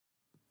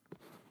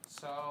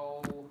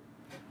So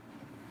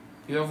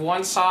you have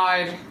one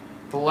side,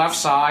 the left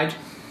side,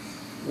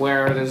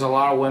 where there's a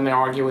lot of women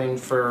arguing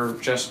for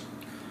just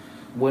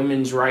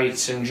women's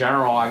rights in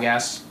general, I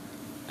guess.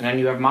 And then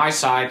you have my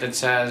side that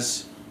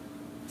says,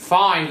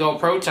 fine, go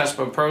protest,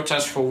 but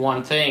protest for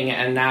one thing,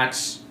 and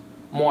that's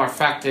more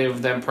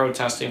effective than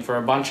protesting for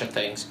a bunch of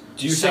things.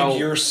 Do you think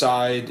your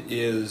side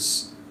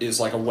is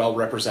like a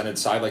well-represented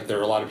side? Like, there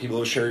are a lot of people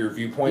who share your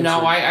viewpoints?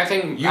 No, I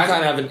think... You kind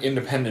of have an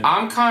independent...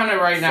 I'm kind of,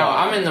 right now,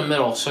 I'm in the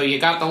middle. So you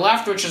got the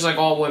left, which is like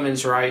all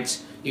women's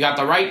rights. You got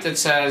the right that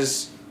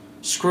says,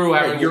 screw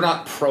everyone. You're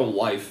not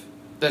pro-life.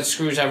 That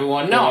screws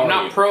everyone. No, I'm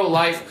not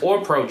pro-life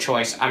or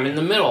pro-choice. I'm in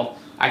the middle.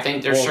 I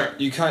think there's...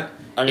 you can't...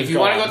 I mean, if you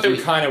want to go through...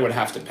 You kind of would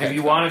have to pick. If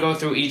you want to go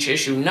through each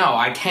issue, no,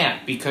 I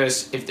can't.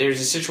 Because if there's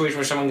a situation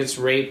where someone gets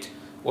raped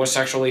or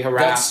sexually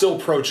harassed... That's still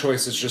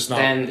pro-choice. It's just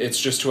not... It's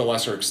just to a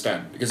lesser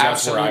extent. Because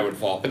that's where I would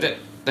fall. But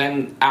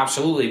then,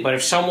 absolutely. But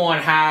if someone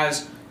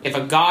has... If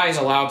a guy is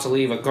allowed to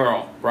leave a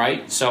girl,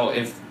 right? So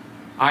if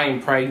I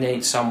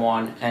impregnate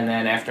someone and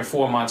then after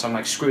 4 months I'm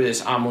like, screw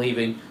this, I'm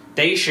leaving...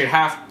 They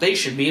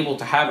should be able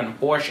to have an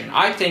abortion.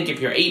 I think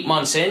if you're 8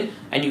 months in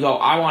and you go,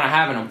 I want to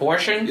have an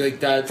abortion like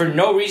that, for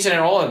no reason at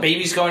all, the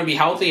baby's going to be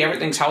healthy,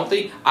 everything's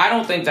healthy, I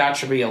don't think that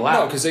should be allowed.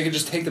 No, because they could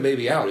just take the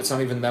baby out. It's not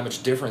even that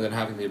much different than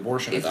having the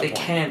abortion at that point. If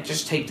they can't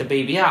just take the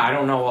baby out, I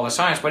don't know all the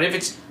science, but if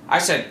it's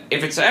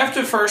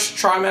after the first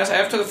trimester,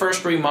 after the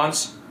first 3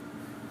 months,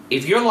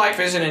 if your life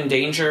isn't in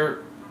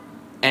danger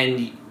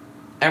and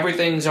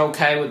everything's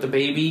okay with the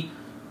baby,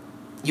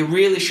 you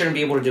really shouldn't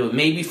be able to do it.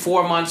 Maybe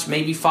 4 months,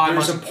 maybe 5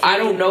 months. I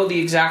don't know the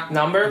exact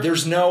number.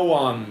 There's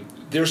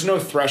no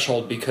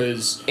threshold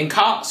because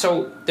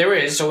so there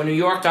is. So in New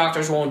York,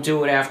 doctors won't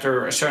do it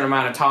after a certain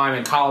amount of time.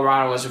 In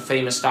Colorado, as a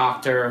famous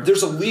doctor,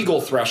 there's a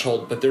legal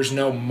threshold, but there's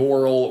no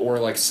moral or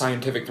like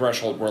scientific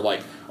threshold where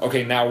like,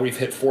 okay, now we've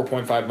hit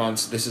 4.5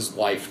 months. This is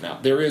life now.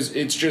 There is.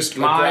 It's just a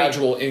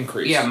gradual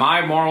increase. Yeah,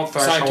 my moral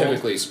threshold,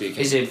 scientifically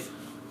speaking, is if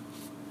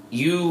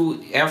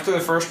you after the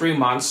first 3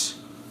 months.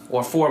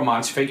 Or 4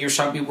 months. Figure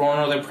some people don't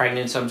know they're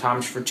pregnant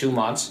sometimes for 2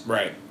 months.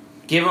 Right.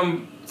 Give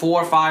them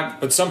 4 or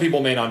 5. But some people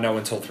may not know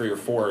until 3 or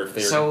 4 if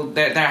they're. So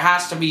there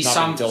has to be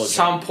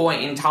some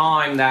point in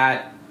time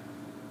that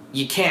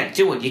you can't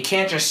do it. You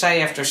can't just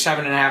say after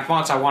 7.5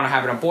 months I want to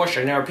have an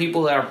abortion. There are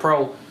people that are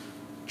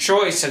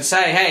pro-choice that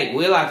say, hey,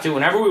 we're allowed to do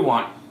whatever we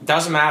want.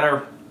 Doesn't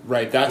matter.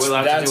 Right. That's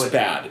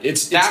bad.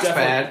 It's that's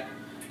bad.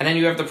 And then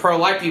you have the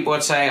pro-life people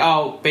that say,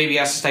 oh, baby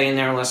has to stay in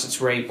there unless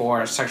it's rape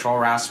or sexual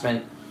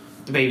harassment.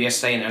 The baby has to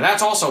stay in there.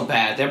 That's also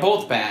bad. They're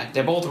both bad.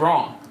 They're both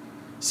wrong.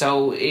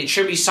 So it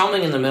should be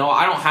something in the middle.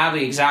 I don't have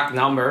the exact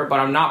number, but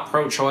I'm not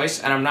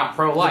pro-choice and I'm not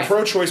pro-life. The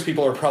pro-choice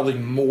people are probably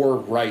more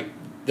right.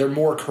 They're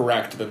more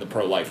correct than the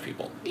pro-life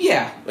people.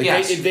 Yeah. Like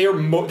yes. They're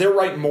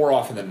right more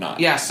often than not.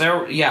 Yes.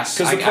 Yes.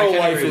 Because the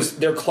pro-life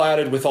they're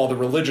clatted with all the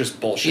religious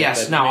bullshit.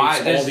 Yes.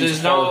 That makes all these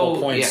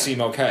horrible points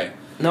seem okay.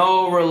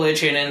 No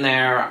religion in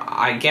there.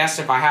 I guess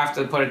if I have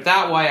to put it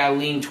that way, I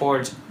lean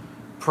towards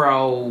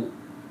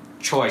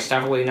pro-choice,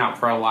 definitely not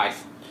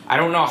pro-life. I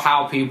don't know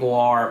how people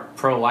are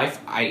pro-life.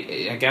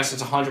 I guess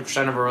it's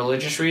 100% of a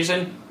religious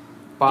reason.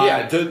 But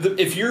yeah,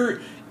 if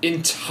you're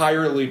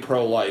entirely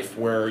pro-life,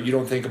 where you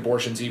don't think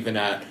abortions even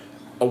at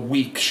a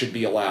week should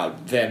be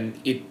allowed, then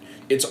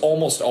it's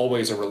almost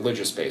always a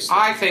religious based thing.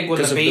 I think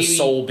because of the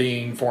soul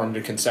being formed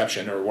in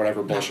conception or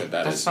whatever bullshit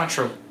that is. That's not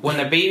true. When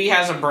the baby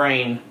has a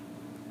brain.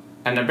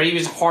 And the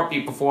baby's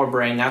heartbeat before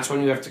brain, that's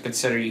when you have to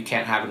consider you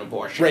can't have an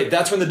abortion. Right,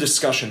 that's when the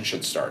discussion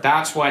should start.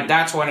 That's when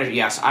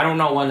yes. I don't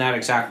know when that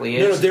exactly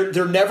is. No,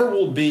 there never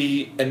will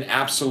be an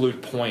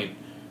absolute point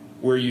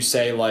where you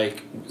say,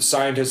 like,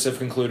 scientists have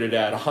concluded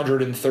at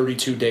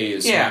 132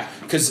 days. Yeah.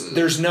 Because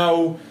there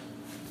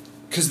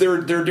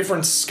are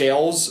different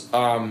scales, there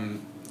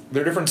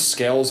are different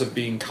scales of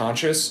being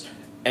conscious.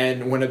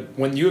 And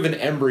when you have an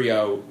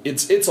embryo,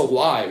 it's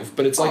alive,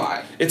 but it's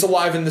like it's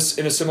alive in a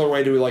similar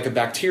way to like a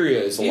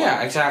bacteria is alive.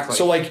 Yeah, exactly.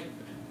 So like,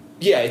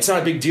 yeah, it's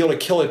not a big deal to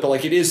kill it, but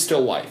like it is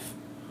still life.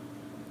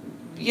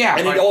 Yeah,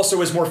 and it also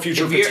has more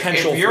future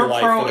potential for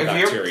life than a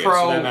bacteria.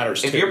 So that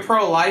matters too. If you're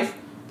pro-life,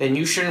 then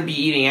you shouldn't be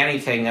eating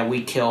anything that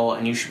we kill,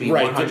 and you should be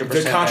 100%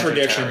 The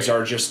contradictions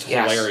vegetarian. are just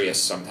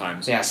hilarious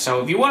sometimes. Yeah,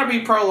 so if you want to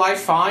be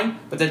pro-life, fine,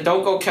 but then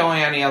don't go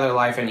killing any other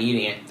life and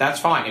eating it. That's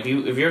fine. If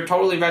you're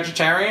totally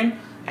vegetarian.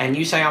 And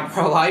you say I'm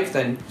pro-life,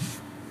 then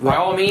by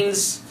all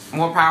means,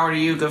 more power to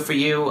you, good for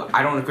you.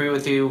 I don't agree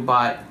with you,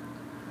 but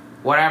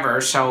whatever.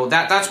 So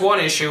that's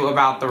one issue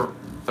about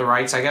the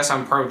rights. I guess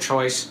I'm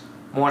pro-choice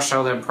more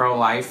so than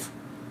pro-life.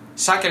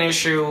 Second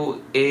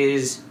issue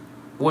is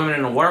women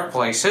in the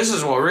workplace. This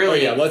is what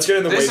really... Oh yeah, let's get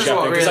in the wage gap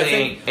thing. Because I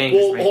think...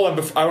 Well, hold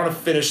on. I want to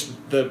finish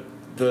the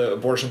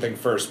abortion thing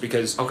first,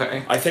 because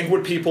I think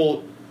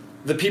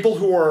the people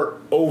who are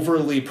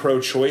overly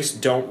pro-choice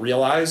don't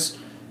realize...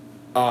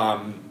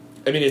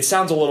 I mean, it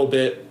sounds a little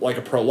bit like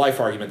a pro-life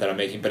argument that I'm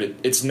making, but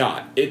it's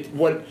not.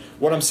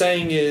 What I'm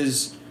saying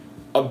is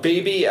a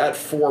baby at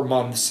 4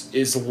 months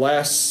is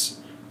less...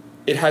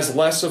 It has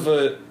less of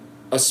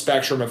a a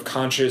spectrum of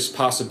conscious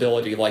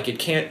possibility. Like it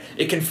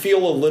can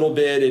feel a little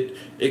bit,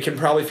 it can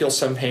probably feel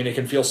some pain, it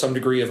can feel some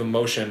degree of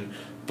emotion,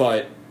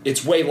 but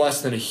it's way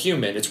less than a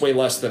human. It's way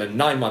less than a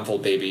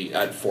 9-month-old baby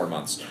at 4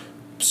 months.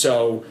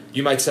 So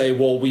you might say,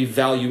 well, we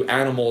value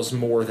animals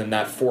more than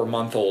that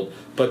 4-month-old,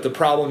 but the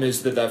problem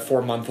is that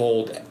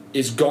 4-month-old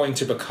is going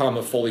to become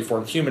a fully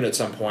formed human at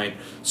some point.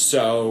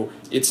 So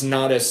it's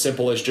not as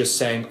simple as just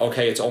saying,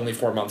 okay, it's only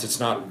 4 months. It's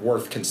not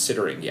worth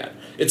considering yet.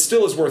 It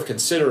still is worth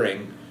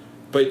considering,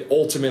 but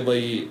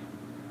ultimately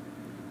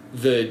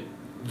the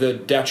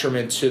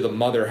detriment to the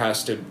mother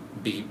has to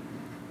be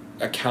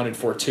accounted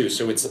for too.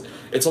 So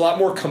it's a lot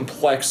more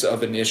complex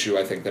of an issue,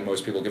 I think, than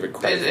most people give it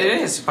credit for.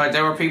 It is, but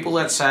there were people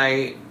that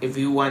say, if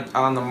you went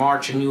on the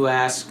march and you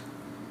ask,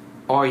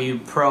 are you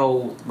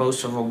pro,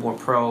 most of them were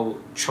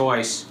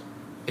pro-choice.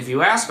 If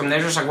you ask them,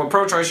 they're just like, well,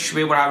 pro-choice, you should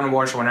be able to have an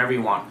abortion whenever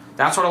you want.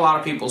 That's what a lot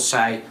of people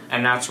say,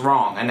 and that's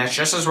wrong. And that's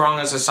just as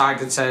wrong as the side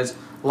that says,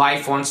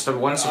 life, once the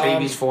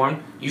baby's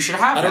formed, you should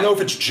have I don't know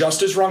if it's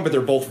just as wrong, but they're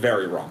both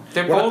very wrong.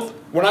 They're both...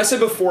 When I said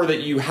before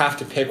that you have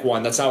to pick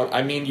one, that's not what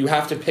I mean. You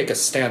have to pick a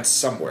stance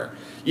somewhere.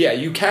 Yeah,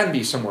 you can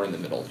be somewhere in the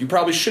middle. You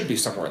probably should be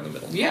somewhere in the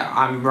middle. Yeah,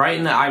 I'm right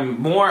in the...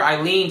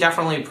 I lean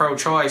definitely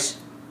pro-choice,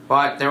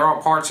 but there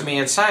are parts of me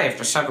that say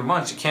after 7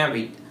 months you can't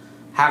be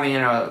having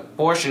an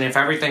abortion if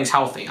everything's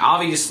healthy.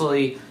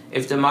 Obviously,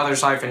 if the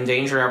mother's life in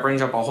danger, that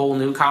brings up a whole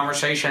new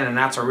conversation, and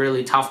that's a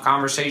really tough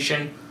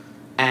conversation.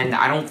 And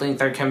I don't think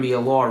there can be a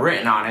law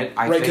written on it.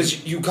 Right,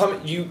 because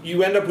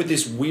you end up with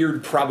this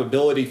weird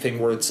probability thing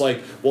where it's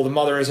like, well, the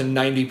mother has a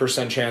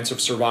 90% chance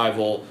of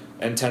survival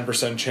and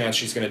 10% chance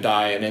she's going to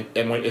die, and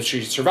if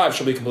she survives,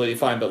 she'll be completely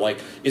fine. But like,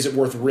 is it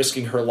worth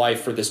risking her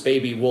life for this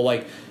baby? Well,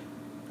 like,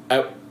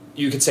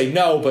 you could say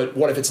no, but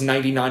what if it's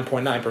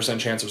 99.9%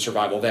 chance of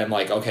survival? Then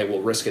like, okay,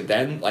 we'll risk it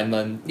then, and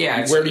then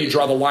where do you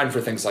draw the line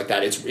for things like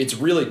that? It's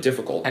really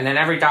difficult. And then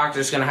every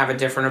doctor's going to have a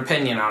different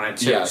opinion on it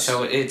too. Yes.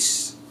 So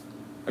it's.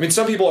 I mean,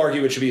 some people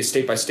argue it should be a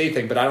state-by-state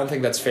thing, but I don't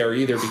think that's fair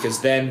either, because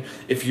then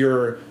if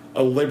you're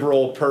a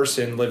liberal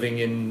person living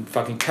in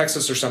fucking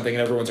Texas or something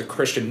and everyone's a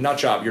Christian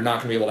nutjob, you're not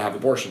going to be able to have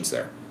abortions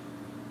there.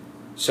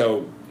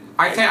 So...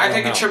 I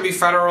think it should be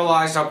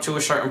federalized up to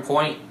a certain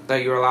point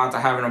that you're allowed to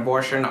have an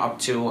abortion up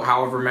to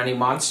however many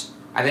months.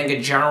 I think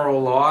a general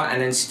law,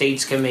 and then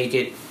states can make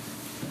it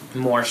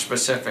more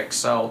specific.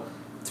 So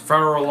the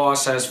federal law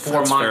says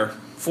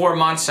 4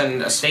 months,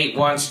 and a state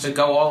wants to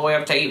go all the way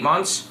up to 8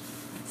 months,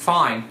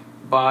 fine.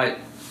 But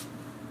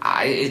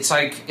it's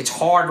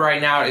hard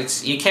right now.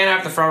 You can't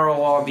have the federal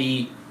law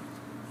be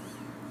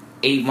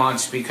 8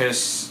 months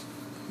because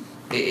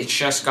it's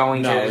just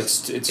going to... No,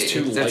 it's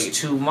too late. That's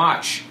too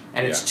much.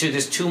 And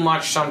there's too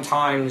much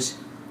sometimes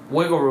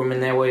wiggle room in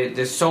there where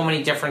there's so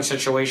many different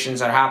situations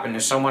that happen.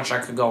 There's so much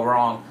that could go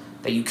wrong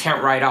that you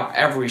can't write up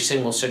every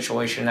single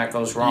situation that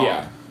goes wrong.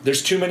 Yeah.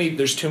 There's too many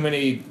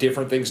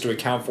different things to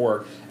account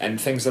for and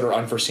things that are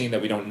unforeseen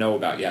that we don't know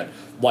about yet.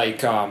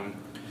 Like...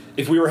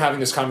 if we were having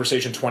this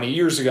conversation 20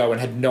 years ago and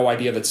had no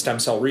idea that stem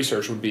cell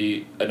research would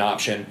be an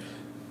option,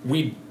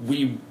 we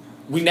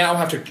now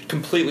have to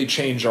completely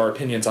change our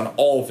opinions on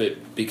all of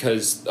it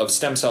because of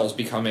stem cells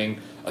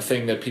becoming a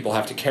thing that people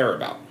have to care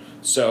about.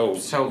 So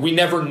we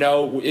never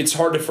know. It's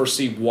hard to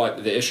foresee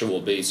what the issue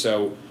will be.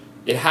 So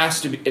it has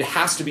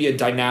to be a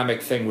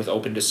dynamic thing with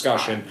open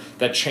discussion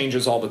that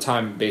changes all the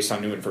time based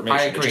on new information.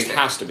 I agree. It just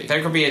has to be.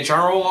 There could be a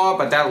general law,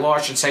 but that law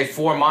should say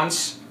 4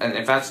 months, and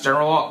if that's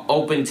general law,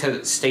 open to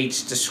the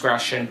state's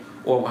discretion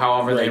or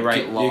however they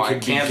write law.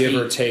 It could be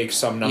give or take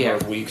some number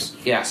of weeks.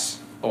 Yes,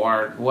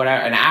 or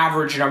whatever, an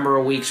average number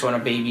of weeks when a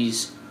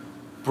baby's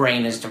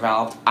brain is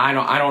developed. I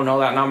don't know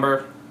that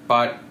number,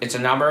 but it's a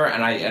number,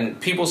 and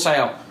people say,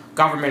 oh,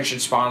 government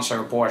should sponsor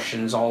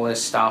abortions, all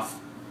this stuff.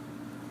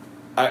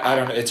 I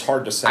don't know. It's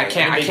hard to say. I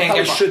can't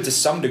get should to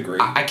some degree.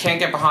 I can't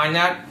get behind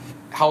that.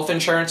 Health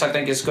insurance, I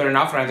think, is good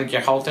enough, and I think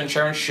your health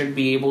insurance should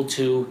be able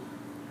to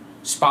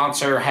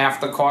sponsor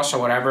half the cost or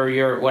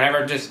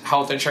whatever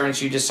health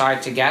insurance you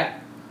decide to get.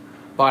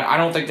 But I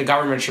don't think the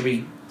government should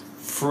be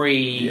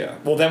free. Yeah.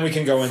 Well, then we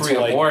can go into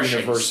like abortions.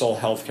 Universal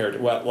health care.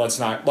 Well, let's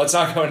not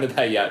go into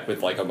that yet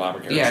with like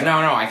Obamacare. Yeah.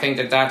 No. I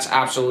think that's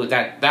absolute.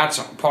 That's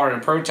part of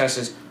the protest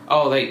is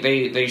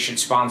they should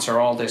sponsor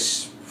all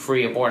this.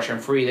 Free abortion,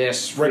 free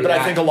this, free right, but that.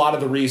 I think a lot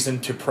of the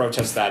reason to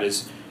protest that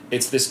is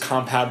it's this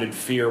compounded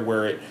fear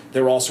where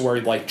they're also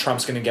worried like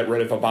Trump's going to get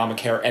rid of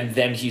Obamacare and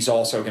then he's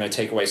also going to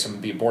take away some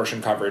of the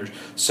abortion coverage.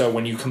 So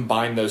when you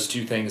combine those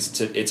two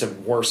things, it's a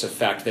worse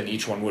effect than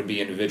each one would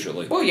be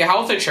individually. Well, your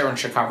health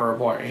insurance should cover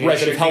abortion. Right,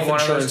 but if health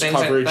insurance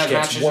coverage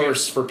gets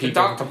worse for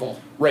people... Deductible.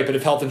 Right, but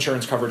if health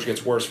insurance coverage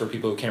gets worse for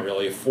people who can't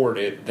really afford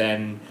it,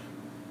 then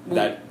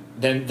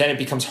it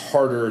becomes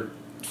harder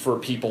for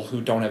people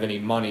who don't have any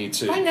money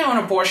to... Right now, an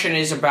abortion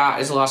is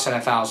less than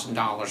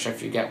 $1,000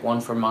 if you get one,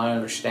 from my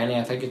understanding.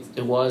 I think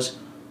it was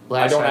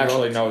last. I don't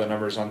actually know the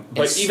numbers on...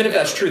 But even if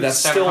that's true, that's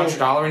still...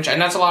 $700,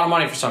 and that's a lot of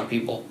money for some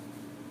people.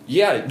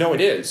 Yeah, no, it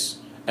is.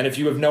 And if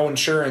you have no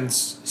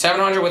insurance...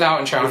 $700 without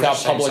insurance. Without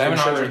public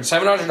insurance.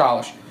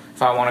 $700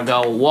 if I want to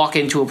go walk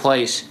into a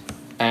place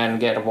and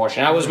get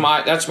abortion.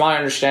 That's my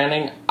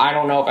understanding. I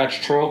don't know if that's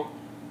true.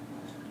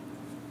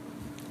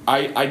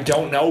 I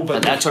don't know,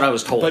 but that's what I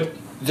was told. But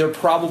they're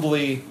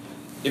probably,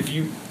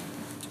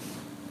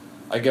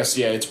 I guess,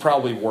 yeah, it's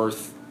probably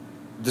worth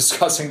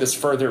discussing this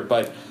further,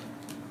 but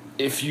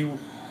if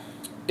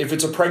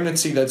it's a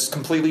pregnancy that's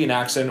completely an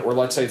accident, or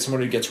let's say it's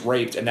someone who gets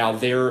raped and now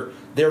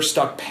they're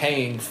stuck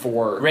paying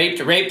for raped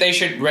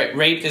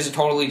is a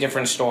totally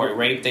different story.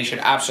 Rape, they should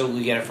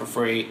absolutely get it for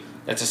free.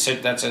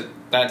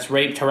 That's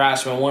rape,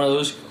 harassment, one of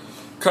those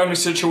kind of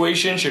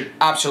situations should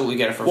absolutely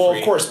get it for free. Well,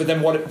 of course, but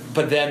then what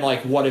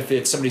if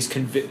it's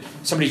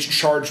somebody's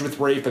charged with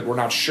rape but we're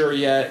not sure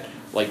yet?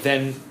 Like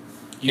then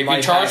if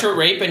you charge with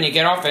rape and you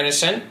get off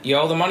innocent, you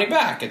owe the money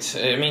back.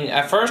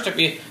 At first, if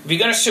you're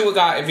gonna sue a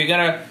guy, if you're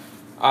gonna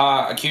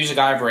accuse a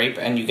guy of rape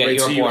and you get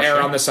your abortion, you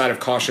err on the side of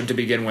caution to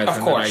begin with. Of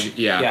course,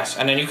 yes,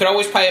 and then you could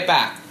always pay it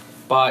back.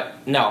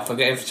 But no,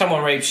 if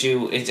someone rapes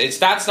you,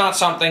 that's not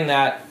something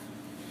that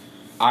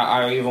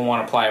I even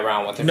want to play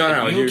around with.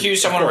 If you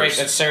accuse someone of rape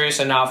that's serious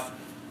enough,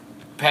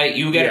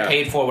 you get it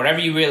paid for. Whatever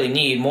you really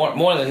need,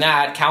 more than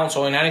that,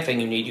 counseling, anything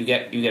you need, you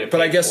get it paid for.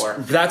 But I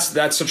guess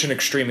that's such an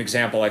extreme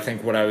example. I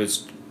think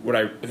what's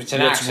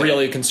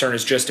really a concern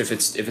is just if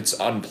it's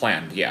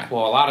unplanned. Yeah.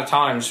 Well, a lot of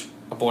times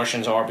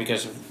abortions are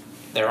because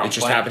they're unplanned. It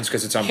just happens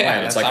because it's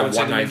unplanned. Yeah, it's like I would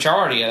say the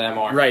majority of them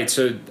are. Right.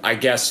 So I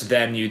guess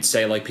then you'd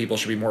say like people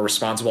should be more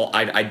responsible.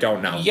 I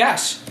don't know.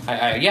 Yes.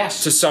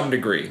 Yes. To some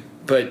degree,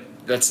 but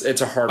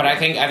it's a hard. But one. I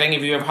think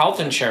if you have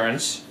health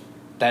insurance,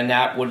 then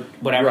that would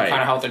whatever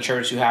kind of health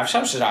insurance you have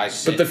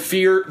subsidizes. But the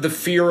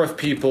fear of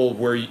people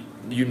where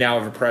you now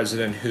have a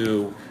president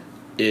who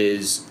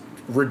is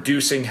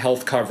reducing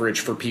health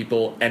coverage for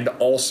people and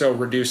also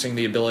reducing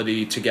the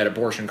ability to get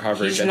abortion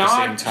coverage the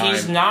same time.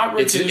 He's not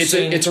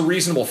reducing. It's a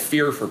reasonable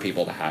fear for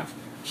people to have.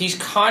 He's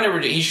trying to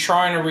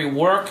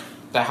rework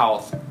the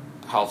health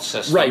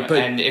system, right? But,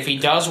 and if he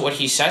does what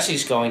he says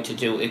he's going to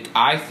do,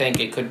 I think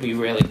it could be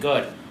really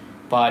good.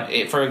 But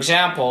for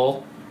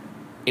example,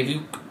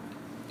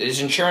 his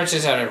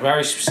insurances that are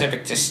very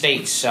specific to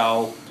states,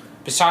 so.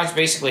 Besides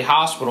basically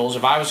hospitals,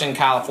 if I was in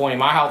California,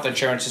 my health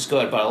insurance is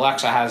good, but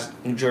Alexa has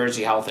New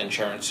Jersey health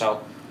insurance.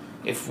 So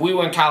if we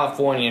were in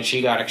California and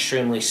she got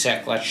extremely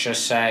sick, let's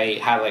just say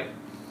had like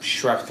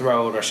strep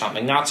throat or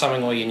something, not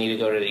something where you need to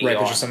go to the ER. Right,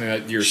 but just something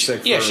that you're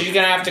sick for. Yeah, she's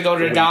going to have to go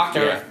to the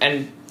doctor,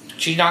 and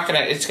she's not going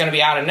to, it's going to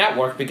be out of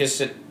network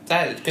because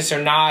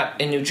they're not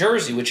in New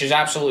Jersey, which is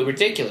absolutely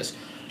ridiculous.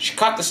 She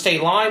cut the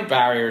state line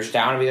barriers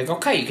down and be like,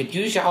 okay, you could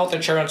use your health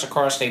insurance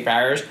across state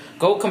barriers,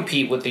 go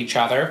compete with each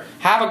other,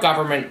 have a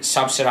government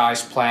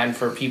subsidized plan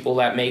for people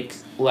that make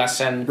less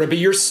than right, but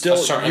you're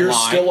still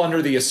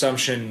under the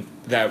assumption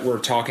that we're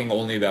talking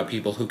only about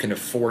people who can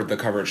afford the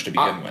coverage to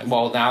begin with.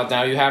 Well,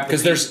 now you have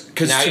because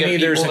to me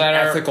there's an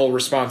ethical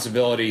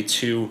responsibility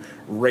to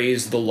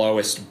raise the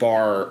lowest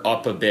bar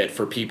up a bit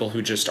for people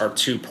who just are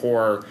too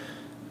poor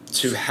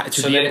to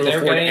be able to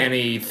afford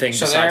anything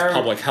besides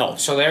public health.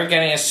 So they're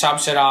getting a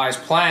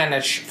subsidized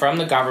plan from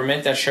the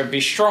government that should be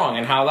strong.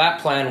 And how that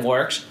plan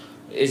works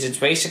is it's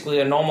basically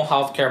a normal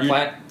healthcare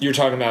plan. You're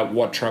talking about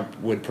what Trump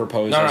would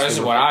propose. No,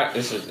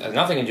 this has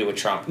nothing to do with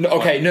Trump. No,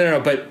 okay,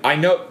 no, but I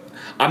know.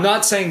 I'm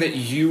not saying that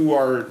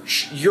you're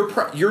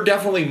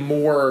definitely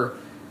more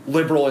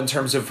liberal in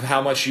terms of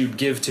how much you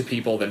give to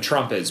people than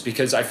Trump is,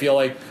 because I feel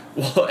like,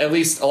 well, at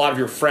least a lot of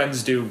your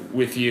friends do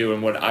with you,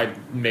 and what I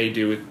may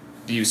do with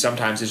you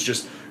sometimes is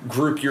just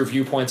group your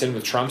viewpoints in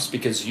with Trump's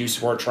because you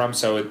support Trump,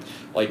 so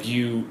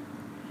you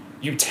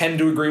tend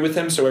to agree with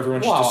him, so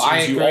everyone just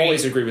assumes you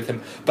always agree with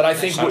him. But I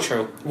think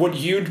what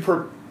you'd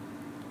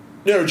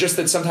just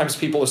that sometimes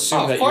people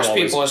assume that you always... Of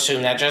course people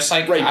assume that, just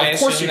like right, of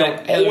course you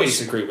don't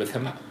always agree with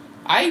him.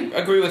 I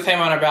agree with him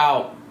on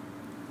about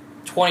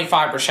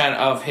 25%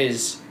 of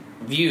his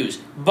views,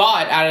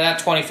 but out of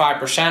that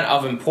 25%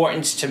 of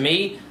importance to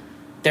me,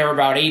 they're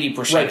about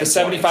 80%. Right, the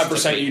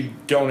 75% you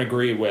don't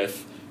agree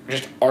with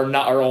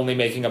are only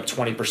making up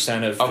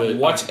 20% of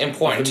what's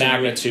important, the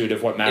magnitude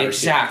of what matters.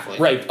 Exactly.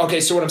 Right.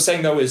 Okay. So what I'm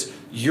saying though is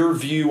your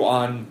view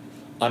on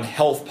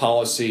health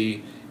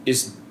policy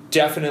is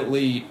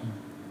definitely,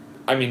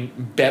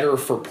 better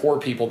for poor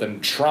people than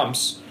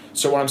Trump's.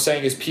 So what I'm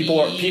saying is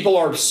people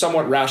are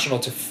somewhat rational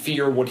to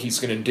fear what he's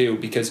going to do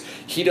because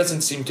he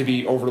doesn't seem to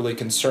be overly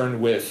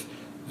concerned with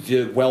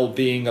the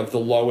well-being of the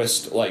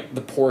lowest, like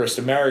the poorest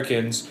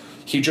Americans.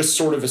 He just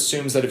sort of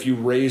assumes that if you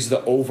raise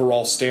the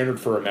overall standard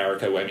for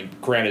America,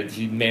 granted,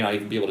 he may not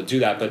even be able to do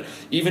that, but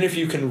even if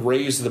you can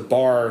raise the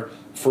bar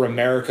for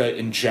America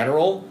in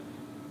general,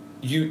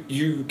 you're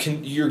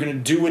going to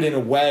do it in a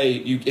way,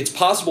 it's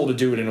possible to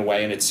do it in a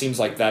way, and it seems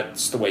like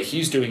that's the way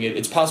he's doing it,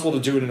 it's possible to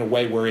do it in a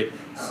way where it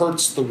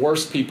hurts the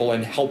worst people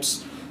and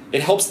helps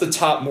the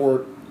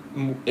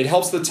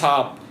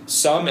top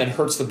some and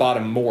hurts the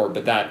bottom more,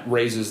 but that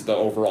raises the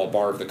overall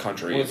bar of the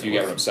country, if you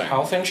get what I'm saying.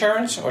 Health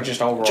insurance or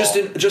just overall?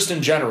 Just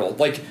in general.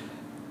 Like,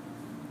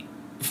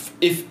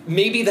 if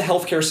maybe the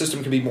healthcare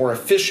system can be more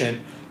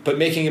efficient, but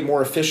making it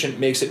more efficient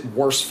makes it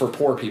worse for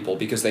poor people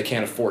because they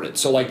can't afford it.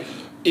 So, like,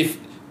 if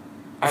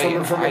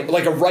from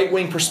like a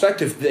right-wing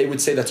perspective, they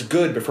would say that's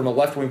good, but from a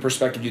left-wing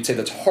perspective, you'd say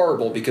that's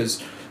horrible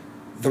because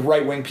the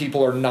right-wing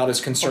people are not as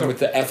concerned with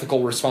the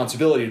ethical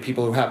responsibility of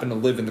people who happen to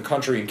live in the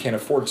country and can't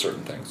afford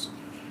certain things.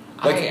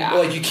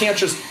 Like you can't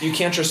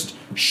just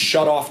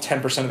shut off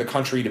 10% of the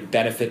country to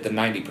benefit the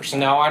 90%.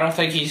 No, I don't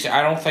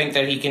think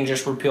that he can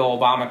just repeal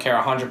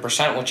Obamacare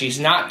 100%, which he's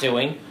not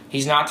doing.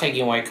 He's not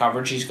taking away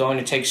coverage. He's going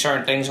to take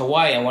certain things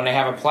away, and when they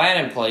have a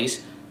plan in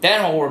place,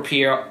 then he'll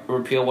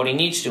repeal what he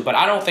needs to. But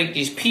I don't think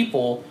these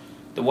people,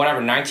 the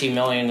 19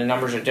 million, the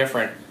numbers are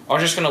different, are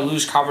just going to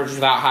lose coverage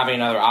without having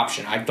another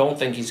option. I don't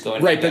think he's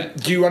going to do that. Right,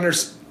 but do you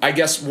understand? I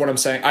guess what I'm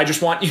saying, I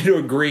just want you to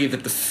agree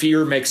that the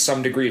fear makes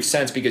some degree of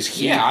sense because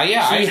he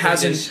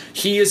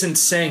isn't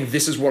saying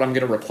this is what I'm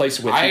going to replace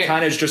it with. He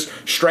kind of is just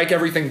strike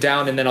everything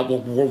down and then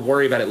we'll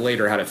worry about it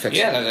later how to fix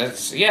it.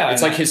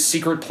 It's like his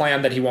secret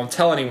plan that he won't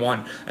tell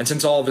anyone. And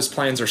since all of his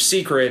plans are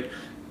secret,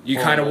 you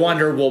kind of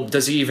wonder, well,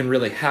 does he even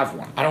really have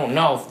one? I don't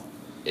know.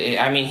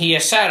 I mean, he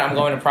has said, I'm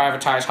going to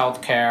privatize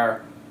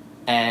healthcare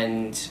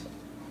and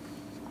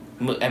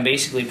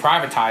basically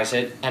privatize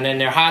it, and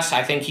then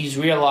I think he's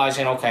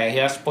realizing, okay, he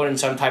has to put in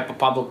some type of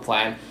public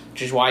plan,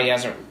 which is why he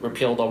hasn't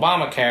repealed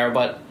Obamacare,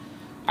 but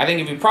I think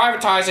if you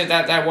privatize it,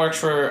 that works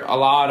for a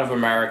lot of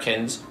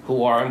Americans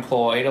who are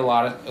employed, a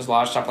lot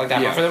of stuff like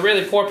that. Yeah. But for the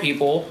really poor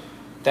people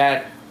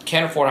that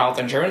can't afford health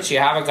insurance, you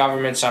have a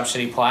government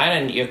subsidy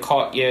plan, and you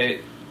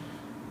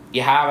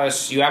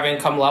have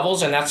income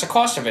levels, and that's the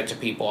cost of it to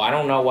people. I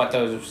don't know what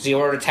those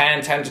 0 to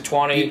 10, 10 to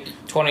 20,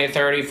 20 to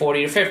 30,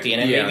 40 to 50,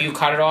 and then maybe you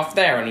cut it off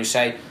there, and you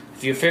say,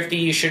 if you're 50,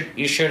 you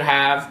should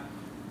have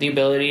the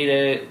ability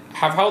to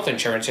have health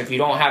insurance. If you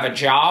don't have a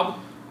job,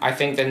 I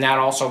think then that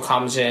also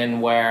comes in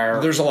where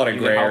there's a lot of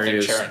gray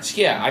areas. Insurance.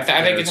 Yeah, I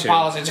think it's a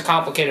policy. It's a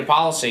complicated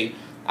policy.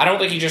 I don't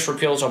think he just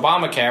repeals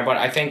Obamacare, but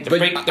I think the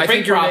big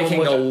think you're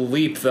making a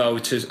leap though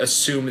to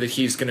assume that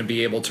he's going to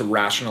be able to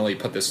rationally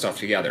put this stuff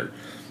together.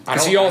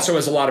 Because he also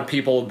has a lot of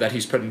people that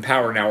he's put in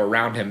power now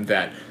around him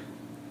that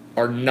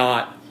are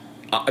not.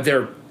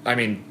 They're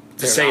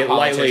say it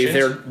lightly,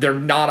 they're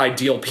not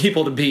ideal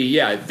people to be.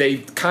 Yeah, they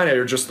kind of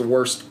are just the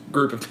worst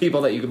group of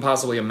people that you can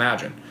possibly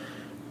imagine.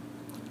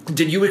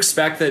 Did you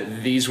expect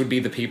that these would be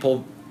the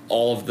people,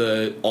 all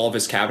of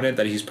his cabinet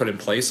that he's put in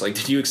place? Like,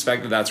 did you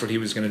expect that that's what he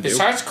was going to do?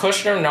 Besides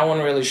Kushner, no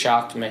one really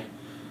shocked me.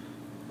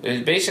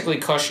 Basically,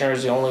 Kushner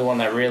is the only one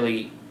that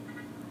really.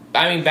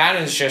 I mean,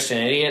 Bannon's just an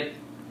idiot.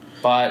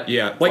 But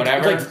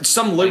like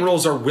some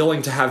liberals are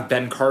willing to have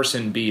Ben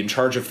Carson be in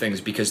charge of things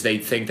because they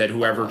think that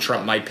whoever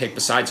Trump might pick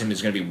besides him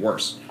is going to be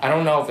worse. I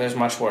don't know if there's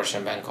much worse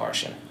than Ben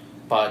Carson,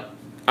 but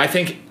I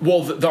think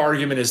the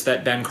argument is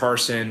that Ben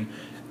Carson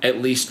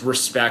at least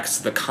respects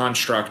the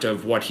construct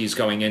of what he's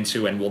going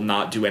into and will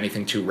not do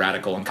anything too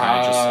radical and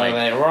kind of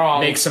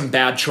just make some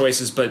bad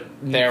choices, but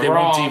they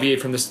won't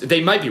deviate from this.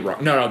 They might be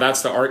wrong. No,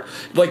 that's the art.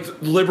 Like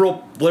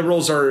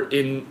liberals are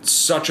in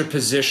such a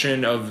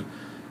position of.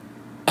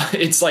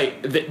 It's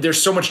like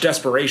there's so much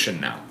desperation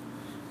now.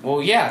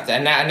 Well, yeah,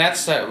 and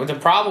that's the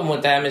problem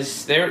with them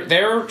is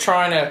they're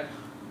trying to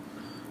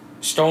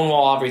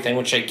stonewall everything,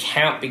 which they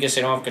can't because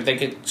they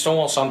could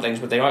stonewall some things,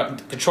 but they don't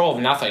have control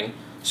of nothing.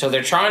 So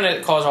they're trying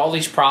to cause all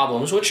these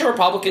problems, which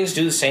Republicans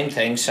do the same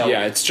thing. So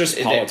yeah, it's just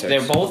politics.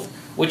 They're both,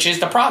 which is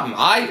the problem.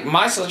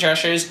 My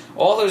suggestion is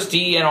all those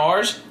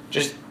DNRs,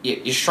 just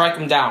you strike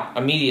them down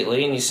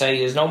immediately, and you say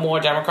there's no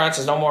more Democrats,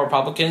 there's no more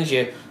Republicans.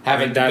 You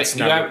have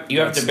you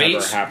have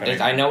debates.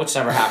 I know it's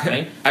never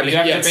happening. You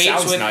have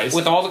debates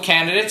with all the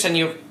candidates, and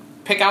you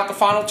pick out the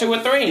final 2 or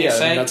 3, and you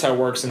say that's how it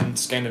works in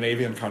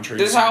Scandinavian countries.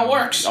 This is how it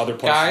works, other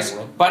places guys. In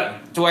the world.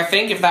 But do I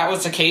think if that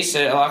was the case,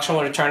 the election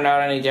would have turned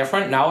out any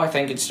different? No, I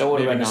think it still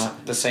would have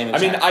been the same.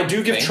 I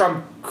do give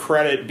Trump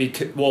credit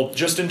because,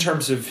 just in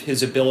terms of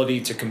his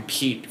ability to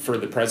compete for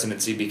the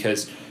presidency,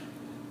 because.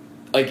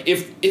 Like,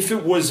 if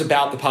it was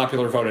about the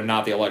popular vote and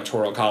not the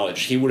Electoral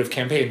College, he would have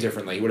campaigned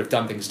differently. He would have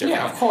done things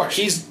differently. Yeah, of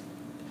course.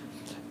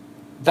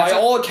 By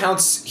all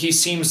accounts, he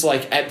seems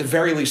like, at the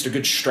very least, a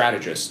good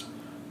strategist.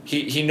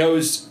 He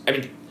knows,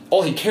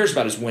 all he cares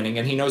about is winning,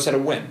 and he knows how to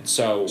win.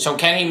 So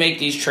can he make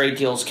these trade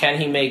deals? Can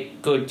he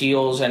make good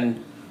deals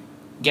and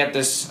get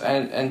this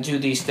and do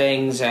these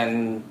things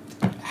and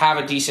have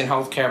a decent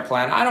healthcare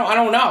plan? I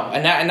don't know.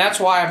 And that's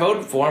why I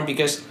voted for him,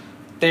 because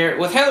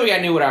with Hillary,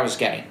 I knew what I was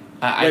getting.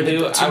 I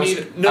know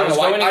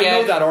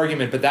that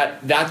argument, but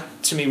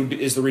that to me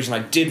is the reason I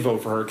did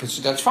vote for her.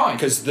 Cause that's fine.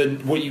 Because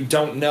what you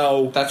don't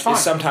know is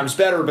sometimes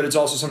better, but it's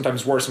also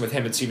sometimes worse. And with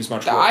him, it seems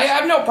much worse. I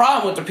have no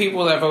problem with the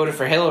people that voted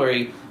for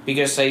Hillary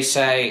because they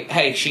say,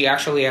 "Hey, she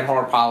actually had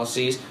hard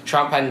policies.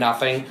 Trump had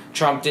nothing.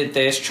 Trump did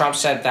this. Trump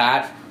said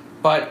that."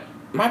 But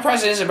my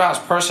president is about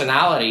his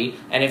personality,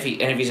 and if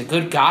he's a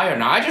good guy or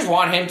not. I just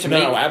want him to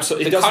make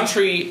the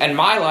country and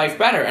my life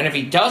better. And if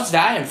he does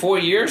that in 4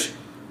 years,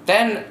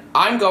 then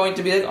I'm going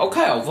to be like,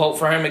 okay, I'll vote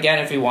for him again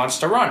if he wants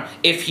to run.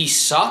 If he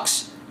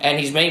sucks and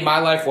he's made my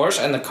life worse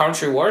and the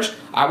country worse,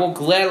 I will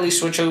gladly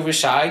switch over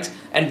sides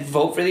and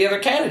vote for the other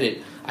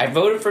candidate. I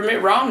voted for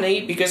Mitt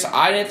Romney because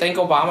I didn't think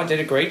Obama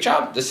did a great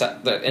job in his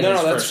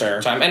first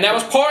time, and that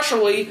was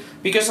partially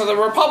because of the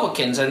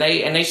Republicans, and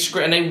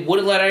they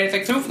wouldn't let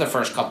anything through for the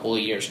first couple of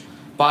years.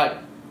 But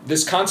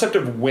this concept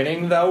of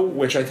winning, though,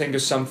 which I think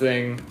is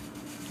something,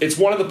 it's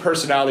one of the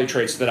personality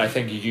traits that I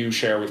think you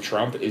share with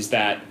Trump, is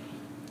that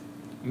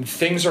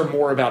things are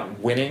more about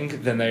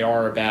winning than they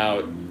are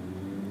about.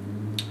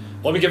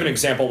 Let me give an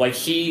example. Like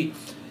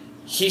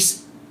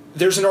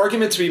there's an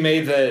argument to be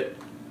made that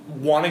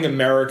wanting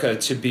America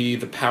to be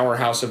the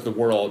powerhouse of the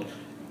world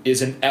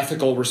is an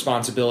ethical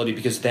responsibility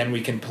because then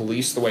we can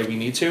police the way we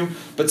need to.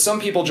 But some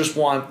people just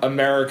want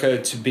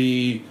America to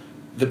be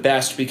the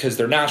best because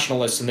they're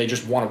nationalists and they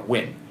just want to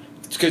win.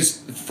 Because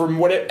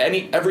from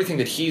everything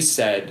that he's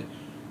said,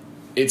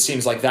 it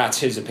seems like that's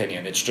his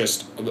opinion. It's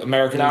just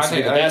America needs to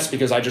be the best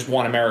because I just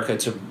want America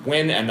to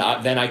win, and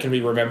then I can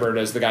be remembered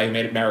as the guy who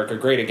made America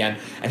great again.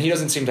 And he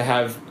doesn't seem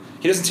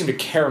to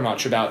care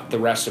much about the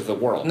rest of the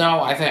world.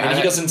 No,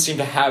 he doesn't seem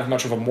to have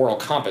much of a moral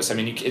compass. I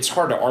mean, it's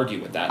hard to argue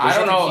with that. I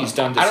don't know if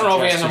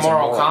he has a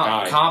moral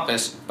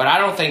compass, but I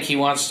don't think he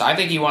wants. I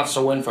think he wants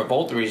to win for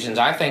both reasons.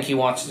 I think he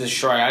wants to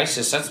destroy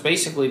ISIS. That's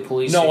basically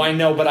policing. No, I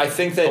know, but I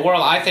think that the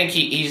world. I think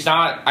he's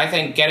not. I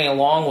think getting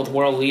along with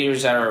world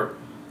leaders that are,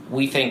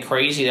 we think,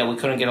 crazy that we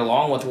couldn't get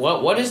along with.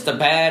 What is the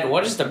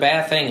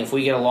bad thing if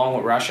we get along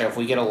with Russia? If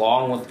we get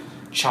along with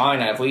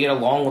China, if we get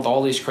along with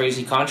all these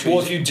crazy countries.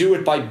 Well, if you do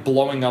it by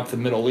blowing up the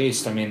Middle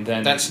East, I mean,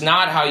 then that's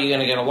not how you're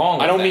going to get along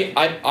with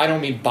I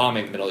don't mean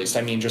bombing the Middle East.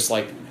 I mean just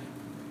like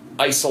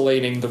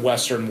isolating the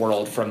Western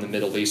world from the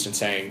Middle East and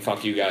saying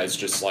 "fuck you guys."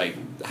 Just like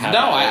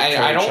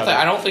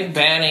I don't think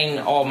banning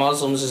all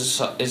Muslims is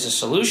a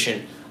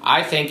solution.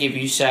 I think if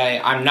you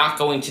say I'm not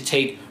going to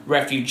take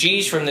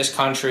refugees from this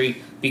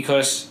country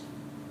because,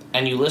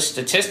 and you list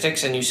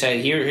statistics and you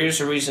say here's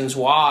the reasons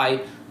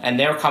why, and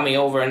they're coming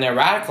over and they're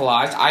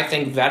radicalized, I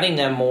think vetting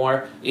them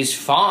more is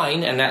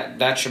fine, and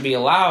that should be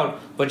allowed.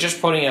 But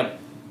just putting a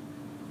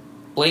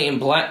blatant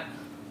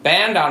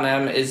ban on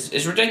them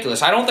is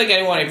ridiculous. I don't think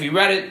anyone, if you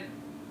read it,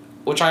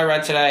 which I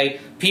read today,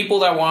 people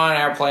that went on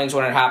airplanes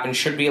when it happened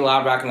should be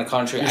allowed back in the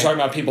country. You're talking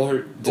about people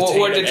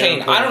who are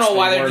detained. I don't know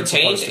why they're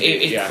detained.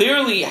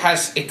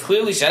 It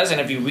clearly says,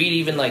 and if you read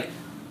even like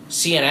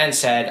CNN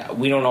said,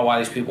 we don't know why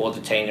these people are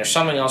detained. There's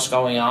something else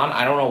going on.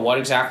 I don't know what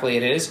exactly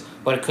it is,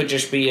 but it could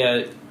just be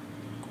a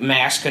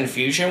mass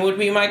confusion would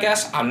be my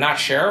guess. I'm not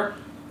sure.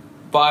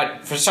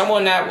 But for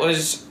someone that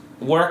was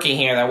working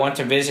here, that went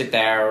to visit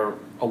there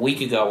a week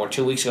ago or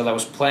 2 weeks ago, that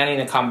was planning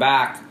to come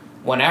back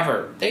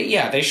whenever,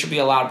 they should be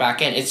allowed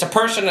back in. It's a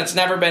person that's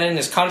never been in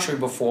this country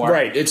before.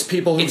 Right. It's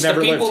people who've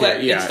never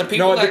lived here. Yeah.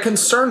 The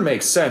concern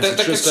makes sense.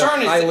 It's just a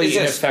highly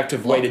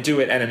ineffective way to do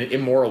it and an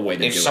immoral way to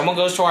do it. If someone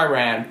goes to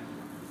Iran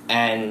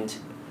and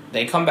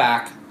they come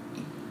back,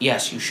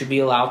 yes, you should be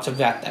allowed to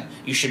vet them.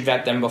 You should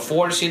vet them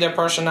before to see their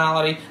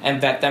personality and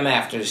vet them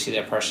after to see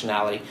their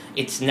personality.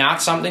 It's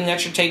not something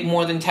that should take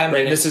more than 10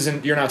 minutes.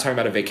 You're not talking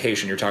about a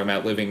vacation. You're talking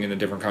about living in a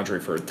different country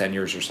for 10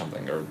 years or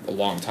something, or a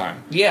long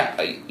time.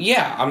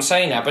 Yeah, I'm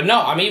saying that. But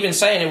no, I'm even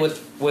saying it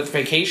with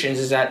vacations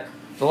is that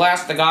the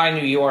guy in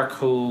New York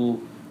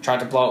who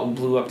tried to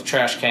blew up the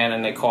trash can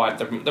and they caught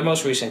the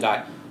most recent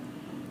guy.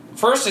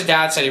 First, his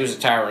dad said he was a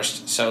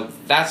terrorist, so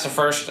that's the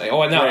first thing.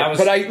 Oh, no, right. That was...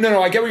 But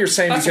I get what you're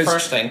saying. That's because the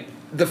first thing.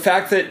 The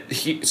fact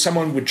that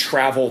someone would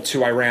travel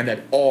to Iran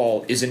at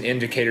all is an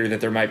indicator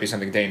that there might be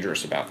something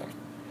dangerous about them.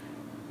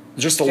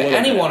 Just a little bit.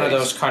 Any one of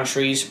those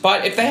countries.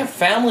 But if they have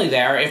family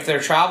there, if they're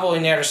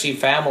traveling there to see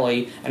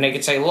family, and they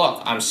could say,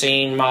 look, I'm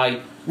seeing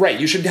my... Right,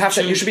 you should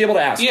be able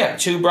to ask. Yeah,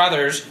 2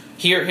 brothers,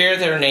 here are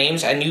their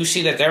names, and you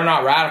see that they're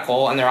not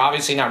radical, and they're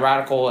obviously not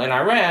radical in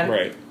Iran.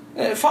 Right.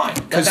 Fine.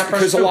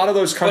 Because a lot of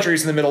those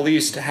countries in the Middle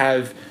East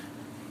have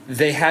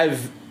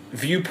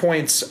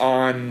viewpoints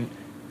on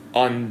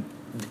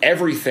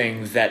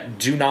everything that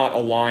do not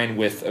align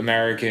with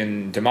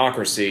American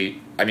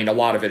democracy. I mean, a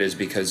lot of it is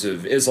because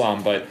of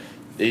Islam, but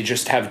they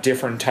just have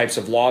different types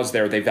of laws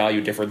there. They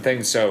value different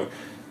things. So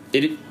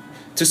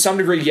to some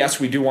degree, yes,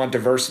 we do want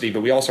diversity,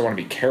 but we also want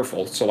to be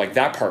careful. So like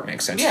that part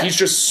makes sense. Yeah, he's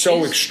just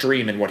so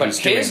extreme in what he's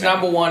doing. His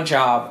number one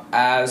job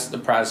as the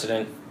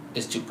president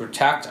is to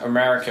protect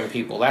American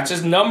people. That's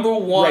his number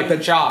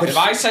one job. If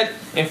I said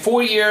in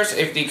 4 years,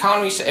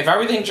 if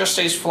everything just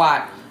stays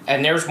flat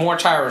and there's more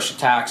terrorist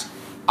attacks,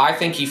 I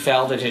think he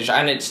failed at his job.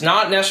 And it's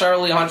not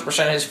necessarily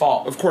 100% his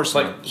fault. Of course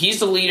not. But he's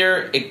the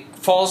leader. It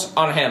falls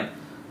on him.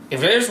 If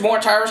there's more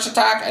terrorist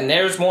attack and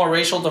there's more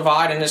racial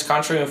divide in this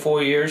country in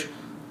 4 years,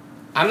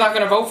 I'm not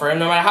going to vote for him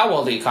no matter how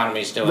well the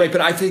economy is doing. Right,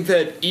 but I think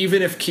that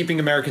even if keeping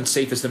Americans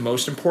safe is the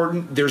most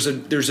important, there's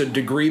a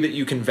degree that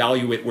you can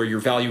value it where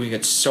you're valuing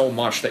it so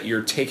much that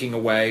you're taking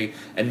away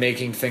and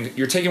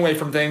you're taking away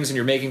from things and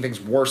you're making things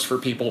worse for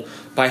people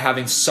by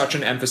having such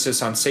an emphasis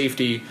on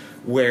safety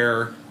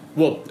where,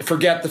 well,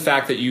 forget the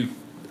fact that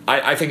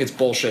I think it's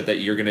bullshit that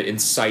you're going to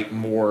incite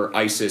more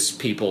ISIS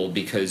people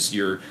because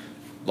you're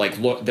like,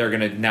 look, they're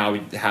going to now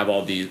have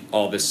all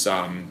this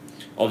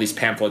all these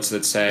pamphlets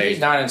that say he's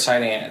not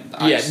inciting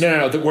it.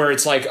 No, where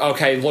it's like,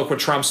 okay, look what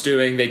Trump's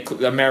doing.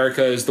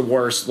 America is the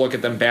worst. Look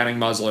at them banning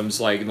Muslims.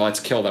 Like, let's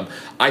kill them.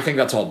 I think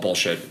that's all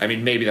bullshit. I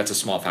mean, maybe that's a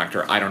small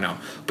factor. I don't know.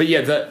 But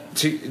yeah,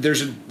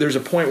 there's a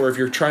point where if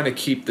you're trying to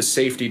keep the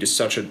safety to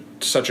such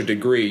a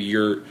degree,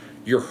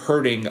 you're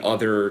hurting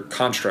other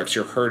constructs.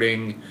 You're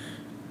hurting.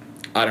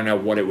 I don't know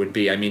what it would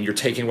be. I mean, you're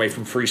taking away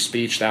from free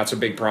speech. That's a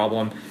big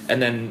problem.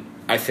 And then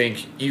I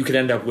think you could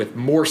end up with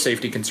more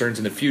safety concerns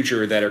in the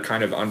future that are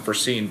kind of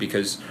unforeseen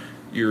because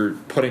you're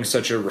putting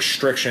such a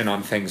restriction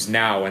on things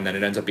now, and then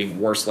it ends up being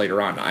worse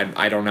later on.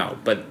 I don't know,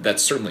 but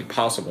that's certainly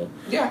possible.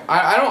 Yeah,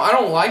 I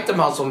don't like the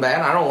Muslim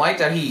ban. I don't like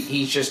that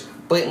he's just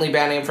blatantly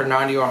banning him for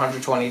 90 or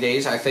 120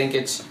 days. I think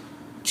it's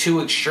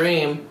too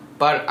extreme,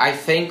 but I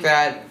think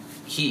that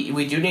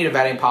we do need a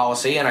vetting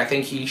policy, and I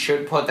think he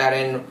should put that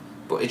in.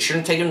 It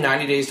shouldn't take him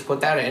 90 days to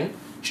put that in. It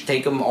should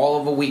take him all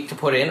of a week to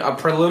put in a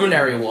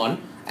preliminary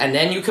one, and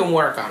then you can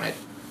work on it.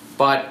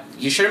 But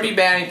you shouldn't be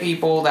banning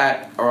people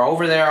that are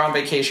over there on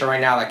vacation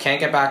right now that can't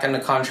get back in the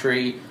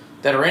country,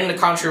 that are in the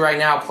country right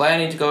now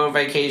planning to go on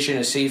vacation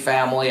to see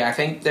family. I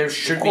think there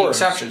should be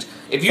exceptions.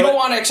 If you don't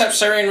want to accept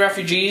Syrian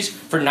refugees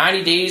for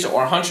 90 days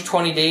or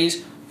 120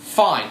 days,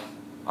 fine.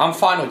 I'm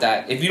fine with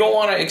that. If you don't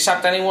want to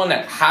accept anyone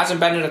that hasn't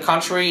been in the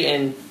country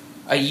in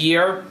a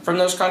year from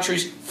those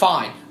countries,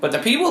 fine. But the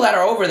people that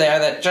are over there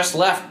that just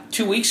left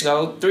 2 weeks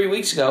ago, 3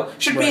 weeks ago,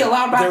 should be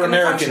allowed back in the country.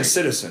 They're American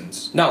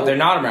citizens. No, they're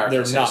not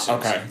American citizens. They're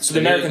not, okay. So the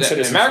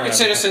American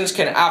citizens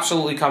can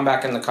absolutely come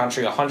back in the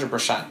country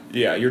 100%.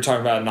 Yeah, you're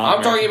talking about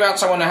I'm talking about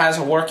someone that has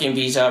a working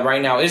visa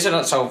right now.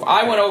 So if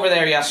I went over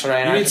there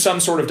yesterday and you need some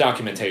sort of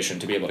documentation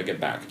to be able to get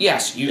back.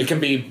 Yes. It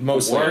can be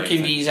mostly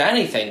working visa,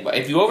 anything. But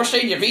if you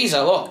overstayed your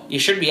visa, look, you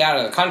should be out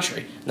of the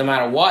country, no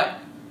matter what.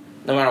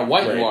 No matter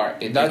what you are.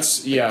 That's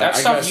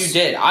stuff you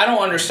did. I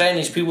don't understand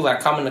these people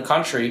that come in the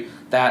country.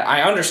 That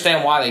I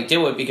understand why they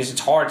do it, because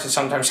it's hard to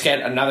sometimes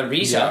get another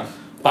visa.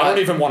 Yeah. I don't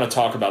even want to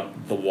talk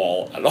about the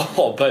wall at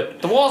all.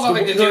 But the wall's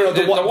nothing to do.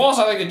 The wall's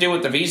nothing to do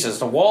with the visas.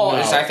 The wall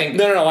is, I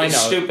think, I know,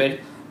 stupid.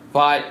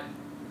 But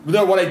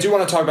no, what I do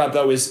want to talk about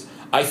though is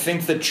I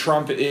think that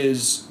Trump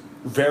is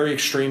very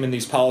extreme in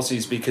these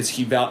policies because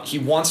he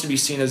wants to be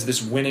seen as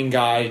this winning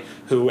guy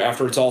who,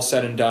 after it's all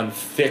said and done,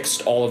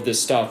 fixed all of this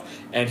stuff,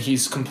 and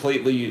he's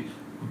completely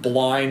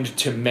blind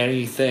to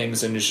many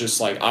things and is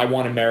just like, I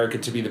want America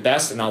to be the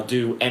best and I'll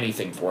do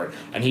anything for it.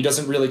 And he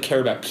doesn't really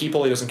care about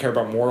people. He doesn't care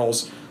about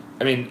morals.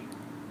 I mean,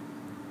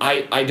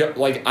 I don't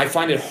like. I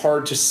find it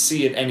hard to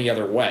see it any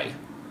other way,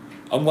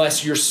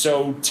 unless you're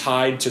so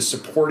tied to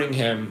supporting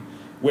him.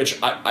 Which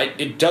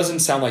it doesn't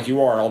sound like you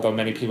are, although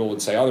many people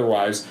would say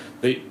otherwise.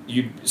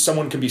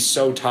 Someone could be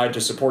so tied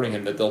to supporting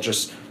him that they'll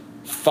just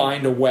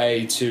find a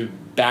way to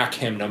back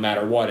him no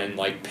matter what, and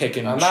like pick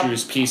and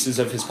choose pieces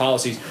of his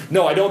policies.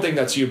 No, I don't think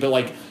that's you. But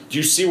like, do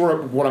you see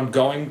what I'm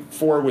going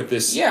for with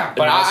this? Yeah,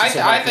 but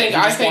I think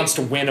he wants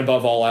to win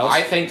above all else.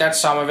 I think that's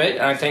some of it,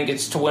 and I think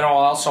it's to win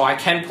all else, so I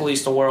can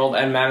police the world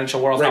and manage the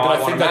world. Right, how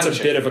but I think that's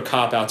a bit of a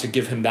cop out to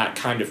give him that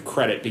kind of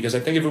credit, because I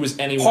think if it was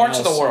anyone else, parts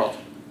of the world.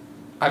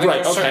 I think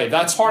right, okay,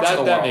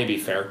 that may be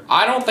fair.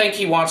 I don't think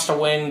he wants to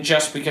win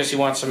just because he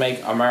wants to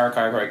make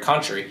America a great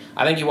country.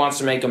 I think he wants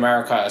to make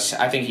America,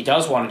 I think he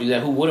does want to do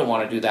that. Who wouldn't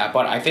want to do that?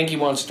 But I think he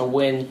wants to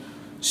win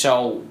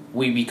so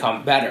we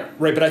become better.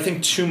 Right, but I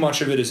think too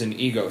much of it is an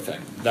ego thing.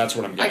 That's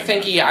what I'm getting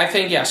I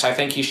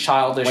think he's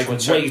childish.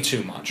 Like way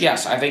too much.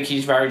 Yes, I think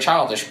he's very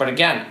childish. But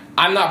again,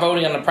 I'm not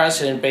voting on the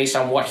president based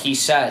on what he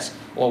says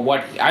or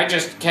what. I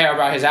just care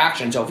about his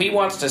actions. So if he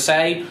wants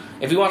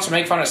to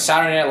make fun of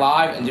Saturday Night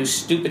Live and do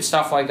stupid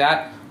stuff like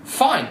that,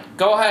 fine,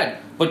 go ahead.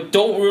 But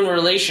don't ruin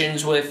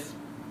relations with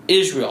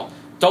Israel.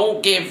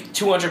 Don't give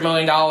 $200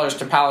 million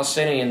to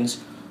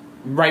Palestinians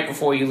right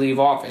before you leave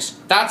office.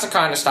 That's the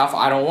kind of stuff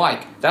I don't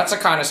like. That's the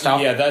kind of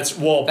stuff that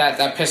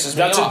pisses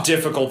me off. That's a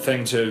difficult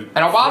thing to...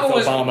 And Obama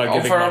was...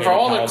 For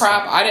all the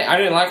crap, I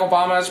didn't like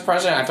Obama as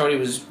president. I thought he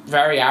was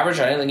very average.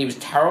 I didn't think he was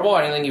terrible.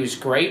 I didn't think he was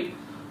great.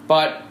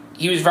 But...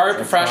 he was very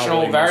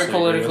professional, very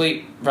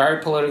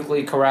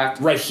politically correct.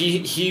 Right,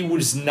 he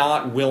was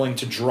not willing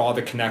to draw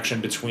the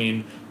connection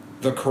between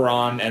the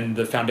Quran and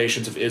the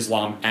foundations of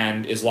Islam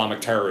and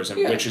Islamic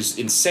terrorism, which is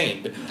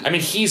insane. I mean,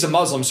 he's a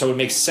Muslim, so it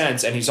makes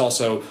sense, and he's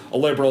also a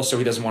liberal, so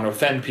he doesn't want to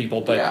offend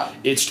people, but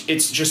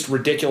it's just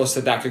ridiculous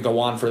that could go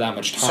on for that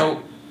much time.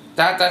 So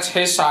that's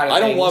his side of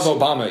things. I don't love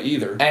Obama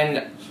either.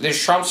 And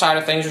there's Trump's side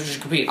of things, which is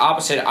complete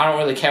opposite. I don't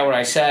really care what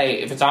I say.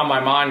 If it's on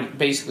my mind,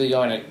 basically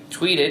going to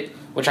tweet it,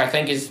 which I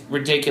think is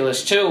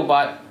ridiculous too,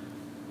 but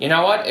you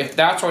know what? If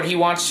that's what he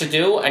wants to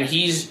do,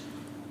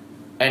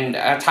 and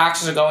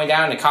taxes are going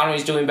down, the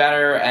economy's doing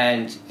better,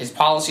 and his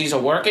policies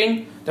are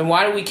working, then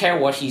why do we care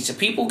what he said?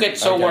 People get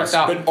so worked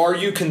up. But are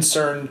you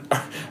concerned,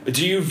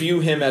 do you view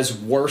him as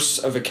worse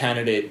of a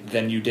candidate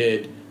than you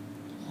did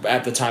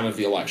at the time of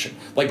the election?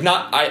 Like,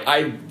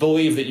 I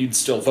believe that you'd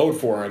still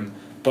vote for him,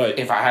 but...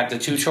 if I had the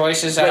two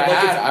choices that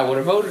I would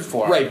have voted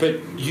for him. Right,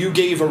 but you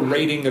gave a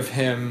rating of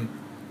him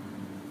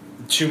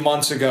 2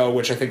 months ago,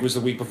 which I think was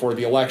the week before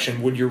the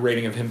election. Would your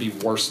rating of him be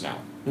worse now?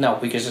 No,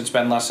 because it's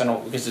been less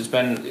than because it's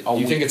been a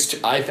week. Think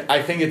it's?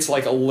 I think it's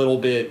like a little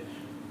bit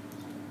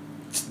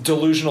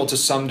delusional to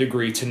some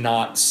degree to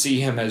not see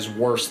him as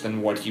worse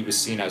than what he was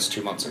seen as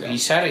 2 months ago. He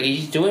said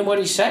he's doing what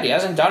he said. He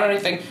hasn't done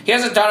anything. He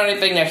hasn't done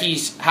anything that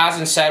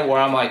hasn't said where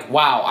I'm like,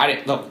 wow,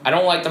 I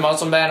don't like the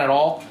Muslim ban at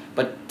all.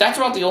 But that's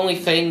about the only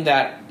thing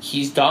that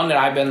he's done that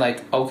I've been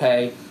like,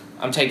 okay,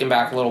 I'm taken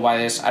back a little by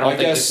this. I don't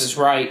think this is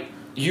right.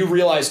 You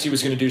realized he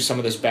was going to do some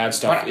of this bad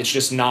stuff. It's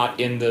just not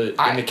in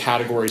the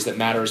categories that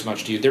matter as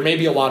much to you. There may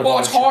be a lot of. Well,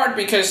 it's hard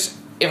because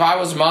if I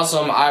was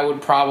Muslim, I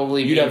would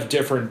probably you'd have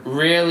different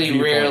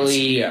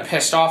really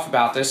pissed off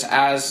about this,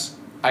 as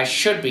I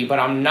should be, but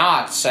I'm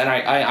not. And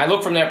I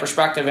look from their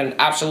perspective, and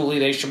absolutely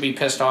they should be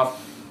pissed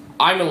off.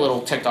 I'm a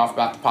little ticked off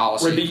about the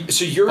policy. Right,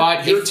 so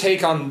your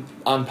take on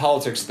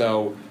politics,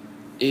 though,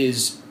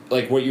 is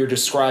like what you're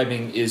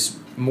describing is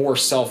more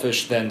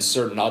selfish than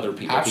certain other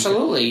people.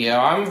 Absolutely,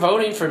 I'm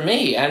voting for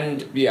me,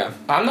 and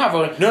I'm not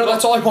voting. No,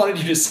 that's all I wanted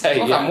you to say.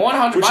 Look, I'm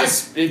 100.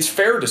 It's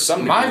fair to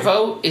some degree. My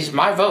vote is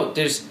my vote.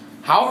 There's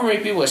however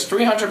many people, there's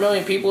 300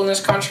 million people in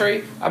this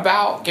country,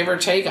 about, give or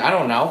take, I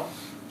don't know.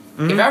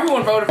 Mm-hmm. If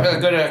everyone voted for the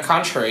good of the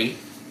country,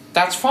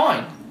 that's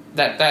fine.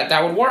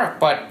 That would work.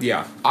 But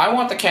I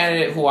want the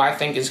candidate who I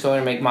think is going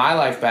to make my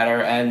life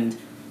better and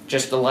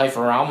just the life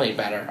around me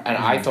better. And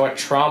I thought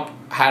Trump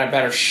had a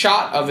better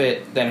shot of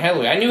it than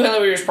Hillary. I knew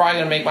Hillary was probably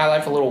going to make my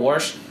life a little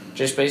worse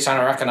just based on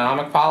her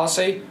economic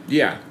policy.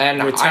 Yeah.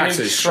 And I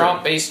knew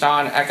Trump, based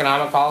on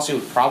economic policy,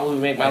 would probably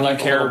make my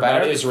life a little better.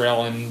 About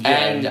Israel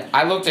and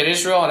I looked at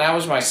Israel, and that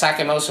was my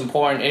second most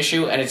important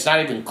issue, and it's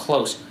not even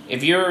close.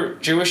 If you're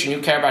Jewish and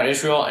you care about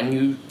Israel, and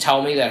you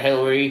tell me that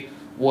Hillary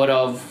would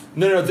have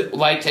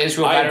liked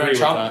Israel better than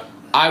Trump,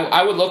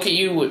 I would look at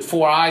you with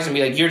 4 eyes and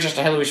be like, you're just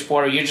a Hillary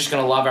supporter, you're just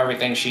going to love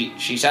everything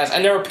she says.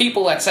 And there are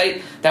people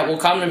that will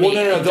come to me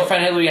and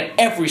defend Hillary on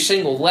every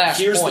single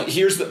last point.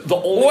 Here's the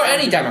only or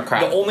any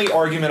Democrat. The only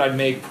argument I'd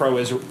make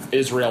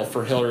pro-Israel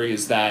for Hillary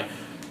is that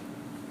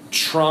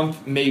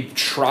Trump may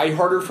try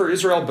harder for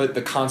Israel, but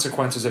the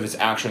consequences of his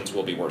actions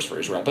will be worse for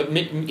Israel. But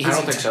I don't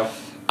think so.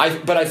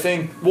 But I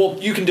think,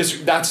 you can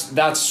disagree.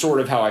 That's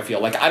sort of how I feel.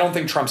 Like, I don't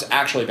think Trump's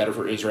actually better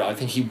for Israel. I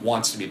think he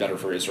wants to be better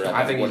for Israel.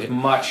 I think he's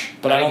much.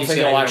 But I don't think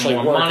it'll actually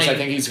work because I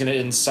think he's going to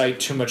incite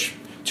too much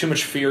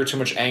fear, too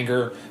much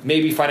anger,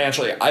 maybe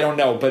financially. I don't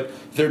know. But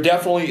there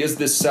definitely is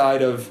this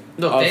side of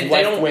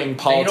left-wing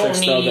politics,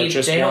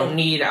 they don't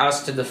need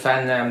us to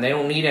defend them. They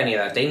don't need any of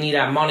that. They need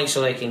that money so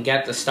they can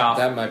get the stuff.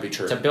 That might be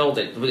true. To build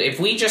it. If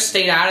we just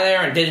stayed out of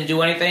there and didn't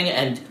do anything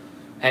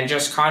and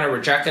just kind of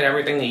rejected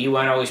everything the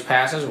UN always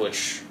passes,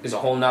 which is a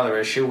whole nother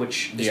issue,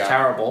 which is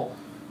terrible,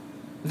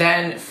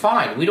 then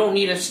fine. We don't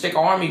need to stick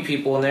army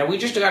people in there. We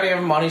just got to give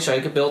them money so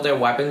they can build their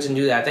weapons and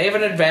do that. They have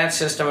an advanced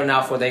system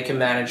enough where they can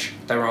manage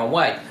their own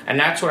way. And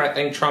that's what I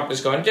think Trump is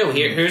going to do.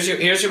 Here's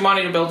your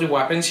money to build your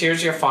weapons.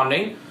 Here's your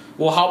funding.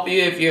 We'll help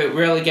you if you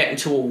really get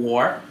into a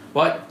war.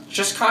 But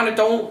just kind of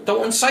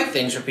don't incite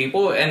things for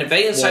people. And if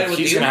they incite with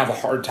you, he's going to have a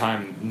hard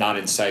time not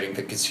inciting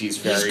because he's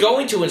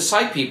going to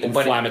incite people.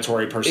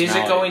 Inflammatory personality.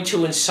 Is it going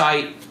to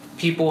incite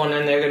people and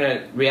then they're going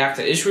to react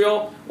to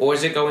Israel, or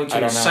is it going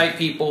to incite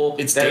people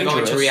that are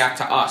going to react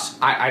to us?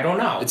 I don't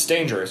know. It's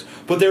dangerous.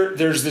 But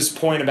there's this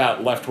point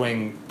about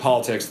left-wing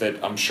politics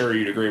that I'm sure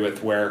you'd agree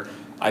with, where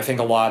I think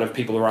a lot of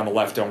people who are on the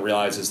left don't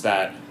realize is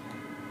that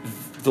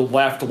the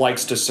left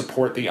likes to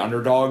support the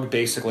underdog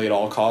basically at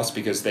all costs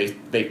because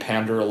they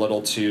pander a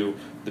little to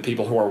the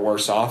people who are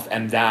worse off,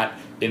 and that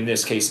in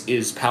this case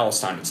is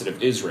Palestine instead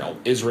of Israel.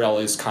 Israel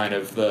is kind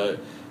of they're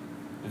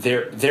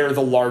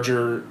the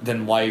larger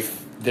than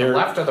life. The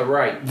left or the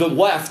right? The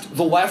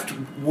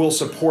left will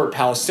support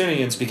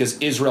Palestinians because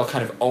Israel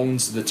kind of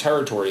owns the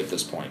territory at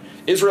this point.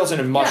 Israel's in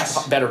a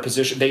much better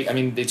position.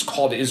 It's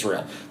called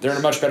Israel. They're in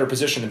a much better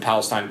position than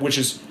Palestine, which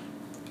is,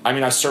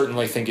 I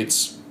certainly think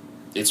it's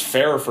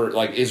fair for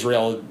like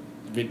Israel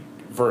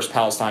versus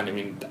Palestine.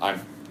 I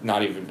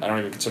don't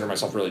even consider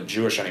myself really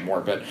Jewish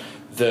anymore, but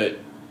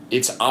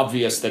it's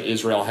obvious that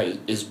Israel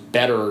is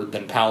better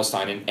than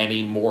Palestine in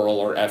any moral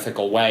or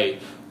ethical way,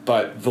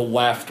 but the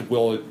left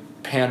will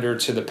pander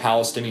to the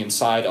Palestinian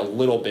side a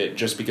little bit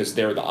just because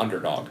they're the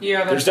underdog.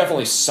 Yeah, there's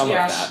definitely some of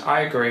that. Yes,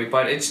 I agree,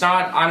 but it's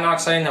not. I'm not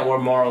saying that we're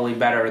morally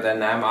better than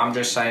them. I'm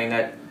just saying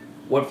that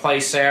we're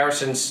placed there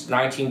since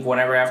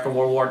whenever after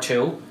World War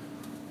II.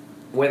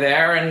 We're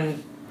there,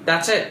 and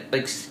that's it.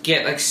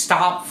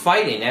 Stop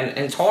fighting, and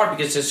it's hard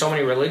because there's so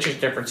many religious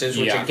differences.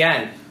 Which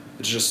again,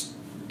 it's just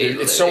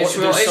Israel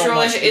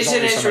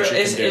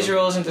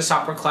isn't this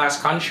upper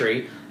class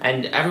country,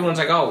 and everyone's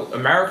like, "Oh,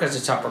 America's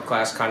this upper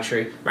class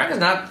country." America's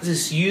not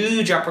this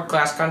huge upper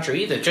class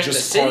country either. Just the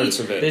city. Parts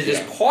of it. There's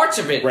parts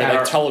of it, right?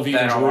 Like Tel Aviv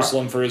and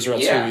Jerusalem for Israel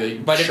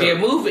too. But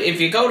if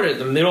you go to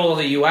the middle of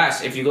the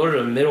U.S., if you go to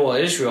the middle of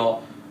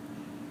Israel,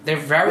 they're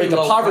very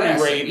low class. The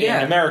poverty rate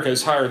in America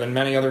is higher than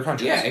many other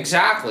countries. Yeah,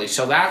 exactly.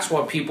 So that's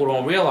what people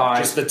don't realize.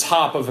 Just the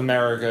top of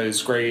America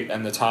is great,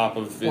 and the top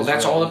of Israel. Well,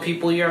 that's all the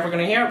people you're ever going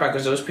to hear about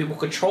because those people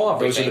control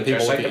everything. Those are the people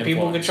just like the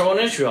people who control in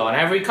Israel and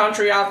every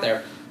country out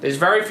there. there's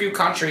very few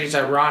countries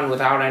that run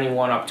without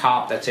anyone up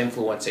top that's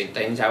influencing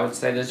things. I would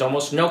say there's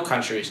almost no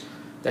countries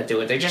that do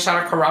it. They just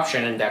had a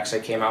corruption index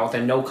that came out with,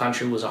 and no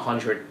country was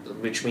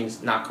 100, which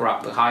means not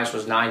corrupt. The highest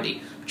was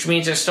 90, which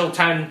means there's still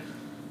 10.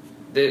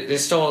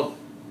 There's still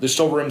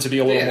room to be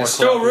a little more. There's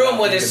still room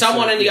where there's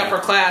someone in the upper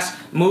class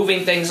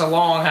moving things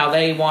along how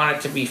they want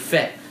it to be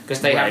fit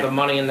because they have the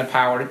money and the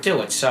power to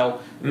do it. So,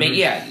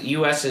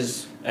 U.S.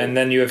 is. And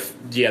then you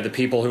have the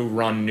people who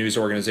run news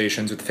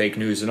organizations with fake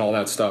news and all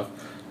that stuff.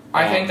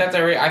 I think that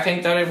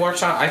it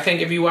works on. I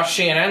think if you watch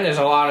CNN, there's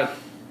a lot of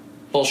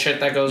bullshit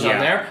that goes on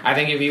there. I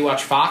think if you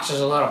watch Fox,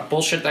 there's a lot of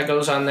bullshit that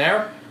goes on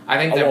there. I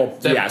think they're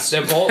both.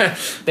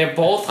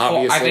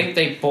 I think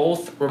they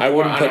both. I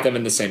wouldn't put them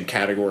in the same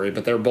category,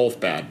 but they're both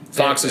bad.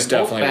 Fox is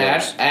definitely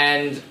worse.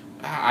 And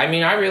I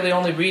mean, I really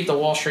only read the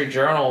Wall Street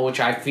Journal, which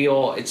I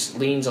feel it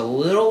leans a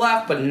little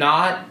left, but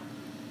not.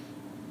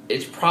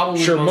 It's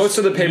probably most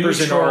of the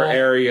papers in our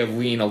area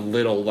lean a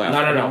little left.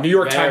 No. New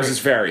York Times is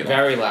very left.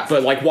 Very left.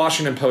 But like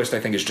Washington Post, I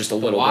think is just a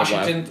little bit left.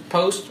 Washington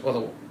Post or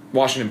the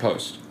Washington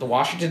Post. The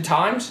Washington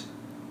Times?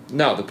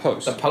 No, the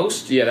Post. The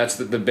Post? Yeah, that's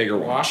the bigger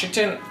one.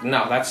 Washington?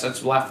 No,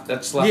 that's left.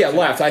 That's left. Yeah,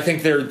 left. I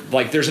think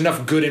there's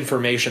enough good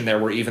information there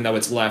where even though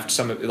it's left,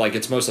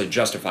 it's mostly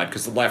justified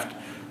because the left,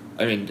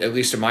 I mean, at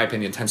least in my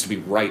opinion, tends to be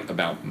right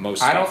about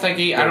most. I think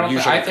you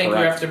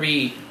have to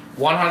be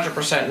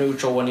 100%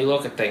 neutral when you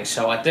look at things.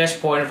 So at this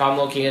point, if I'm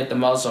looking at the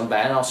Muslim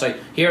ban, I'll say,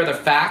 here are the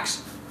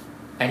facts,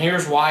 and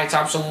here's why it's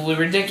absolutely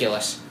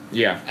ridiculous.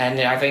 Yeah. And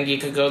I think you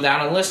could go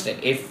down and list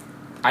it.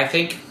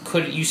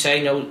 Could you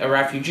say no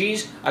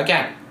refugees?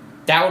 Again,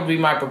 that would be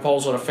my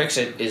proposal to fix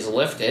it, is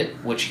lift it,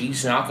 which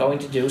he's not going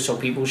to do, so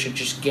people should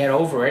just get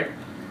over it,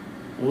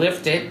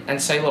 lift it,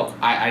 and say, look,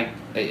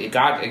 it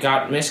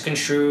got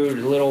misconstrued,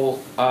 a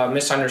little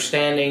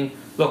misunderstanding.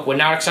 Look, we're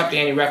not accepting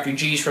any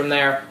refugees from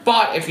there,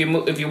 but if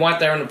you went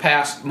there in the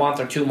past month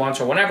or 2 months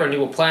or whatever, and you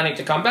were planning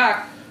to come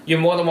back, you're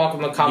more than welcome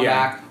to come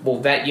back. We'll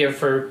vet you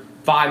for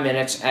 5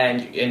 minutes,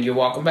 and you're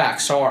welcome back.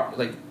 Sorry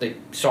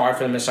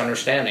for the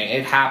misunderstanding.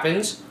 It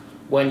happens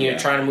when you're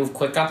trying to move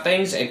quick on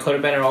things. It could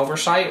have been an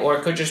oversight, or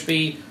it could just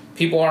be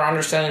people aren't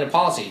understanding the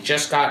policy. It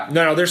just got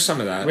no. There's some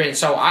of that. Written.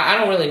 So I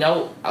don't really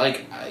know.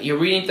 Like, you're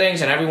reading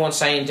things, and everyone's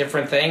saying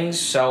different things.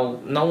 So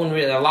no one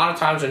really. A lot of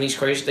times when these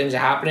crazy things are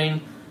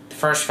happening, the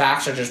first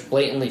facts are just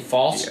blatantly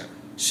false. Yeah.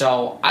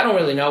 So I don't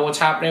really know what's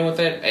happening with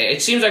it.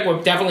 It seems like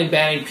we're definitely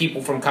banning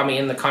people from coming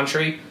in the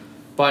country.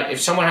 But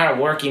if someone had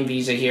a working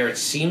visa here, it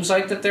seems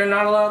like that they're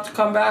not allowed to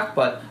come back.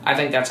 But I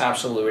think that's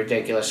absolutely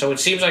ridiculous. So it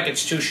seems like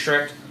it's too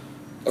strict.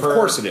 Of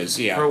course it is,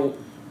 yeah. For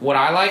what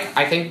I like,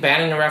 I think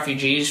banning the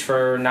refugees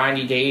for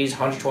 90 days,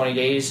 120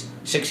 days,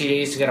 60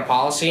 days to get a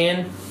policy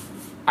in,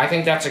 I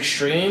think that's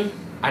extreme.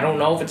 I don't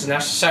know if it's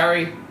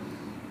necessary,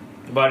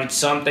 but it's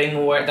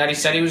something that he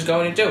said he was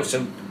going to do.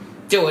 So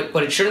do it,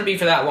 but it shouldn't be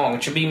for that long.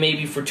 It should be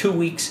maybe for 2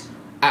 weeks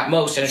at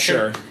most. And it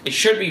should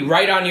be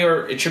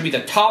it should be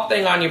the top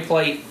thing on your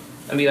plate.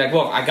 And be like,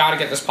 look, I got to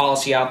get this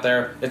policy out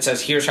there that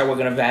says here's how we're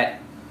going to vet,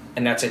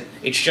 and that's it.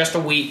 It's just a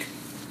week,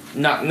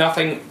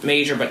 nothing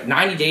major, but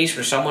 90 days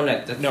for someone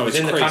that was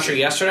in the country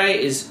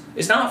yesterday is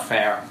not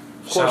fair.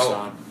 Of course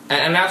not.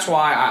 And that's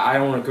why I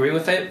don't agree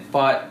with it.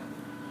 But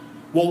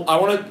well, I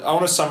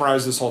want to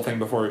summarize this whole thing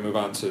before we move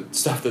on to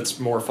stuff that's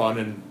more fun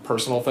and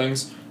personal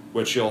things,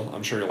 which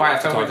I'm sure you'll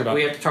have to talk about.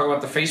 We have to talk about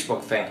the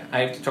Facebook thing. I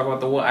have to talk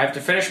about I have to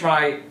finish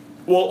my.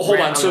 Well, hold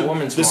on. So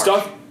the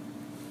stuff.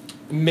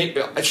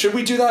 Should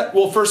we do that?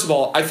 Well, first of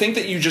all, I think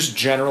that you just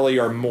generally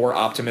are more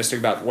optimistic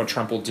about what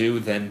Trump will do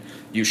than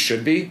you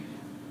should be.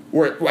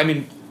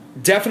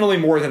 Definitely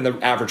more than the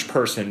average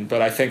person,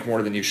 but I think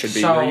more than you should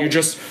be. Where you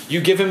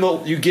give him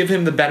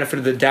the benefit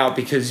of the doubt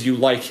because you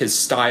like his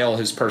style,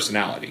 his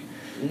personality.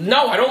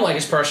 No, I don't like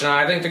his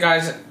personality. I think the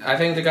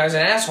guy's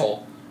an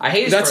asshole. I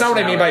hate his personality. That's not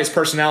what I mean by his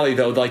personality,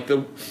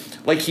 though.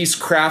 Like he's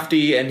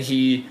crafty and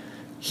he's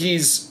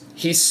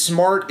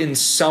smart in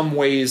some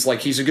ways. Like,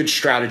 he's a good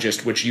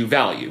strategist, which you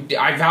value.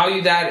 I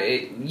value that.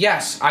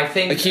 Yes, I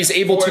think. Like, he's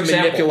able to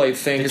manipulate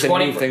things and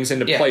move things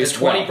into place.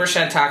 The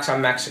 20% tax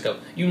on Mexico.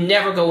 You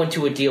never go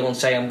into a deal and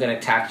say, I'm going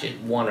to tax it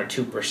 1 or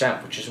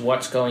 2%, which is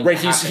what's going to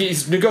happen. Right,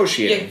 he's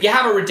negotiating. You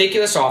have a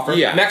ridiculous offer.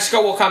 Yeah.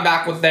 Mexico will come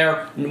back with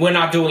we're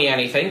not doing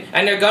anything,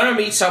 and they're going to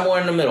meet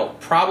somewhere in the middle.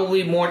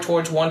 Probably more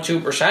towards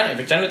 1-2%. If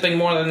it's anything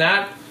more than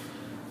that,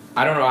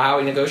 I don't know how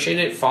he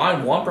negotiated it.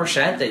 Fine,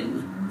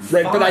 1%.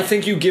 Right, but I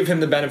think you give him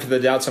the benefit of the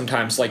doubt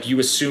sometimes. Like,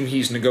 you assume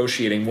he's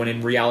negotiating when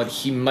in reality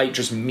he might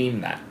just mean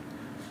that.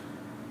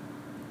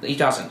 He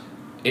doesn't.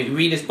 If you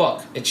read his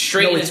book, it's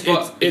straight in his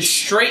book. It's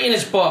straight in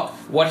his book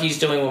what he's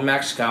doing with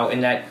Mexico,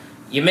 in that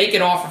you make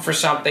an offer for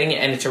something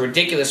and it's a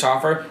ridiculous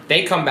offer.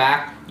 They come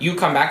back, you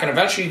come back, and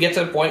eventually you get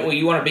to the point where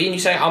you want to be and you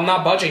say, I'm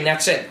not budging,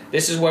 that's it.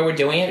 This is where we're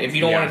doing it. If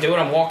you don't want to do it,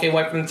 I'm walking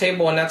away from the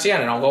table and that's the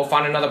end. And I'll go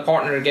find another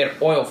partner to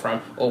get oil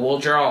from, or we'll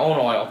drill our own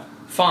oil.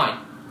 Fine.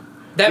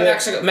 Then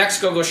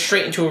Mexico goes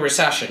straight into a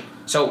recession.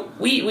 So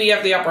we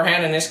have the upper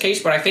hand in this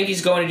case, but I think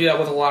he's going to do that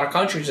with a lot of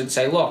countries and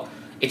say, look,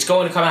 it's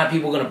going to come out,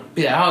 people are going to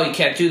be like, oh, you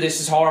can't do this,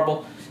 it's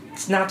horrible.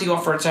 it's not the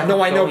offer it's ever.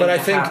 No, I know, but I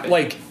think happen.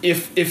 like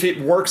if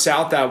it works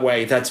out that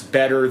way, that's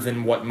better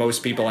than what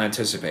most people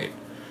anticipate.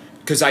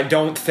 Because I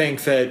don't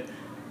think that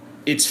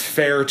it's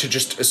fair to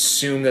just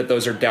assume that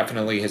those are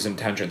definitely his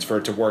intentions for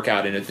it to work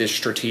out in this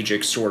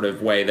strategic sort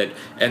of way that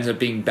ends up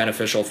being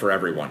beneficial for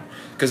everyone.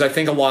 Because I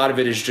think a lot of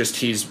it is just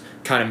he's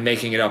kind of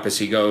making it up as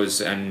he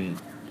goes,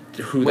 and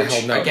who the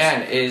hell knows?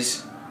 Again,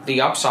 is the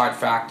upside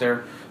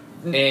factor.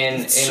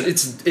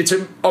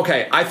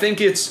 Okay. I think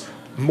it's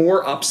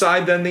more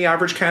upside than the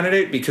average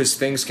candidate because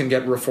things can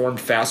get reformed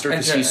faster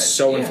because he's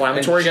so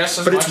inflammatory.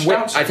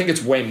 But I think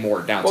it's way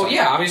more downside. Well,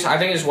 yeah, obviously, I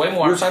think it's way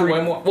more upside.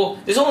 Way more. Well,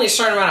 there's only a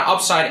certain amount of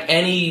upside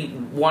any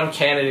one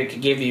candidate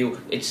could give you.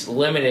 It's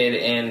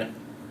limited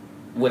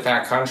with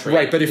that country.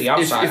 Right, but the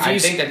upside, I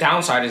think the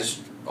downside is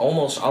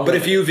almost unlimited.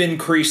 But if you've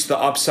increased the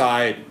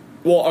upside.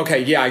 Well,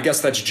 okay, yeah, I guess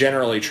that's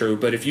generally true,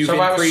 but if you've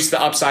increased the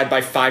upside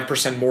by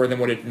 5% more than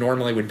what it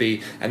normally would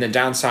be, and the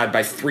downside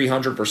by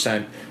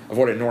 300% of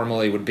what it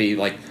normally would be,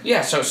 like...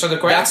 Yeah, so the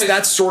graph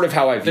that's sort of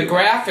how I view it. The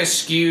graph is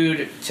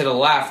skewed to the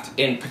left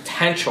in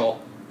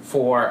potential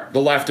for...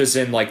 The left is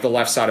in, like, the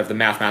left side of the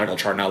mathematical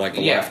chart, not like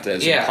the left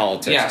is in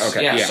politics. Yes,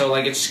 okay, yeah, so,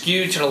 like, it's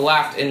skewed to the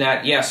left in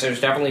that, yes,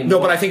 there's definitely No,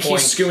 but I think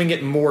he's skewing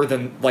it more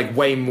than, like,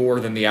 way more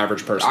than the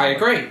average person. I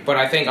agree, but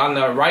I think on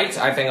the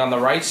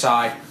right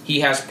side, he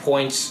has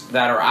points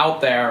that are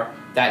out there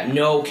that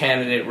no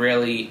candidate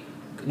really,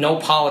 no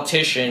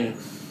politician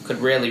could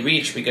really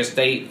reach because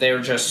they're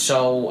just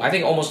so... I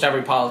think almost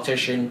every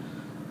politician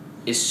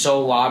is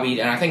so lobbied,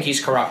 and I think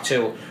he's corrupt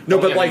too. No,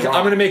 but like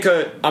I'm gonna make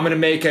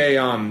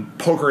a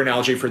poker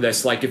analogy for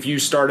this. Like if you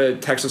start a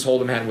Texas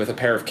Hold'em hand with a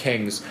pair of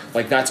kings,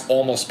 like that's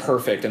almost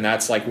perfect, and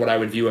that's like what I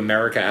would view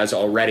America as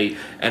already.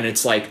 And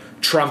it's like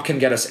Trump can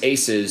get us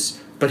aces,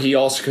 but he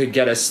also could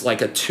get us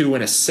like a 2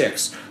 and a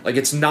 6. Like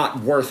it's not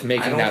worth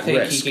making that risk. I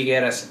don't think he could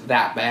get us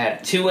that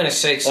bad. 2 and a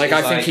 6. Like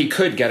I think he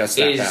could get us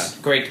that bad. Is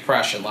Great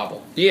Depression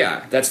level.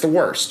 Yeah, that's the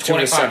worst. 2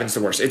 and a 7 is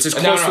the worst. It's as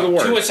close to the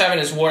worst. 2 and 7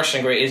 is worse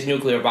than is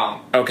nuclear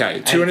bomb.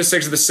 Okay, 2 and a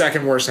 6 is the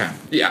second worst hand.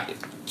 Yeah.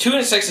 2 and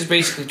a 6 is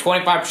basically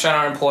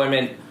 25%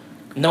 unemployment.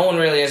 No one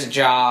really has a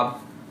job.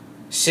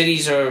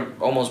 Cities are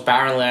almost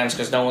barren lands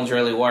because no one's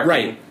really working.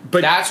 Right.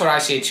 But that's what I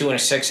see a 2 and a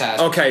 6 as.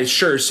 Okay,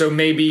 sure. So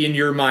maybe in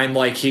your mind,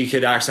 like he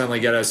could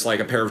accidentally get us like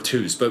a pair of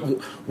 2s, but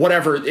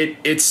whatever.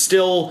 It's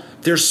still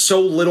there's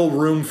so little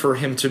room for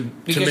him to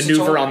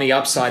maneuver on the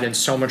upside and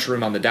so much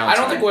room on the downside.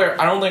 I don't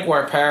think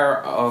we're a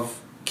pair of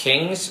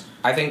kings.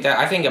 I think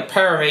a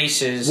pair of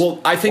aces. Well,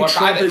 I think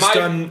Trump has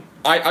done.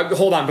 I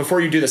hold on before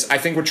you do this. I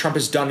think what Trump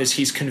has done is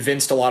he's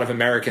convinced a lot of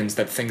Americans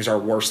that things are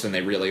worse than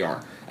they really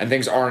are, and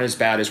things aren't as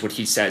bad as what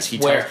he says.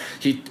 He's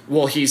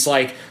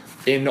like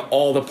in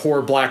all the poor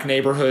black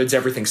neighborhoods,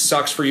 everything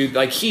sucks for you.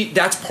 Like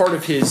that's part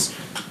of his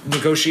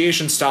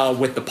negotiation style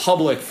with the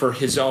public for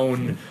his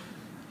own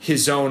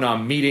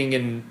meeting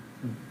and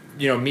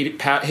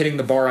hitting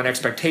the bar on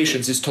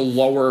expectations is to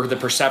lower the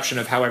perception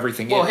of how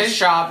everything is. Well, his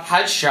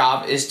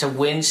job is to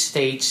win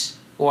states,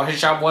 or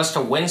his job was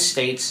to win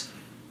states.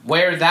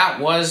 Where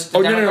that was the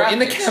no. In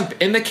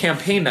the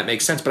campaign that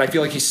makes sense, but I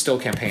feel like he's still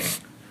campaigning.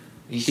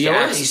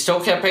 He's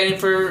still campaigning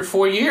for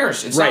 4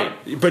 years. It's right,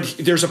 but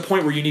there's a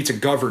point where you need to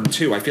govern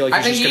too. I feel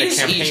like he's just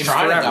going to campaign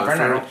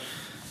forever.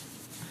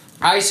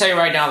 I say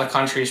right now the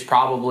country is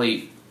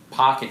probably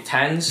pocket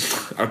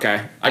tens.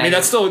 Okay, I mean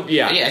that's still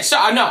yeah. So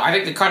no, I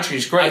think the country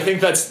is great. I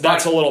think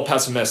that's a little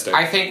pessimistic.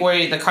 I think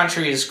where the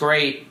country is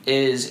great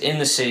is in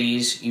the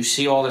cities. You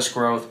see all this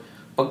growth,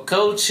 but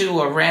go to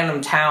a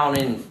random town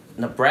in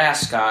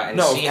Nebraska and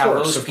see how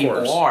those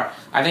people are.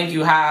 I think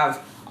you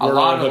have a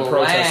lot of the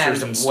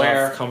protesters and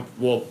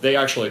stuff they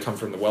actually come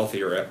from the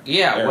wealthier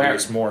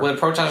areas more. Where the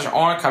protesters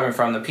aren't coming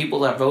from, the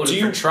people that voted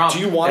for Trump. Do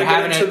you want to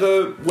get into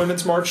the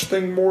Women's March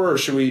thing more, or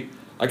should we?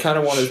 I kind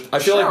of want to. I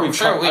feel like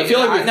we've.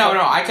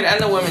 I could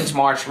end the Women's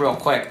March real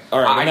quick.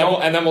 All right,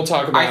 and then we'll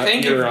talk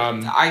about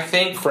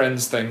your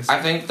friends things. I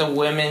think the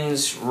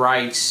women's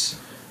rights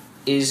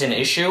is an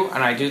issue,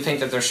 and I do think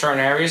that there's certain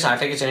areas. And I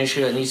think it's an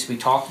issue that needs to be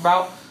talked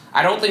about.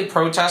 I don't think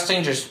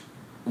protesting just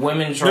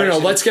women's rights. No,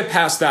 let's get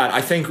past that.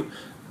 I think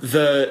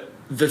the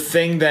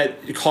thing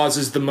that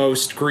causes the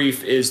most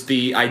grief is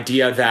the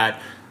idea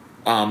that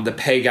the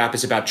pay gap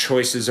is about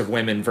choices of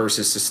women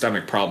versus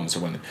systemic problems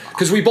of women.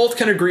 Because we both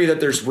can agree that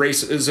there's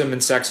racism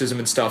and sexism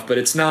and stuff, but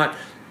it's not.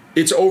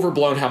 It's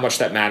overblown how much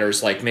that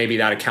matters. Like maybe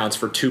that accounts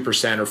for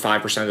 2% or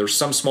 5%. There's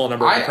some small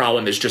number of the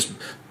problem is just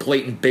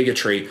blatant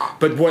bigotry.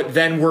 But what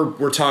then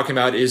we're talking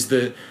about is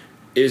the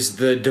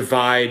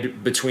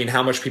divide between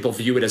how much people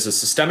view it as a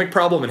systemic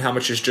problem and how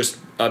much is just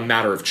a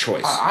matter of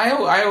choice.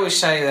 I always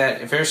say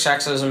that if there's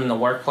sexism in the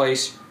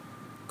workplace,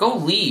 go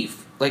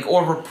leave,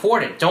 or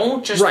report it.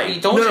 Don't just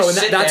sit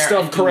there that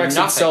stuff and corrects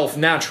do itself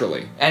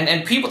naturally.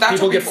 And people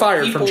get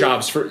fired from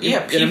jobs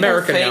in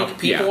America now.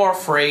 People are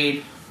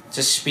afraid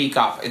to speak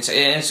up.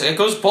 It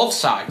goes both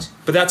sides.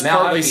 But that's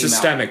partly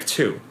systemic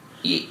too.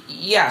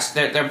 Yes,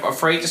 they're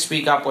afraid to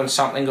speak up when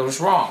something goes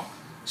wrong.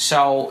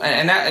 So,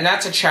 and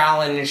that's a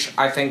challenge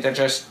I think that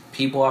just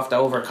people have to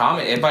overcome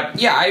it.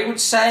 But yeah, I would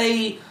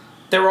say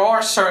there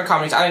are certain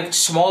companies. I think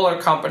smaller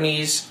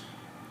companies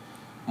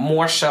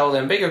more so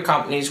than bigger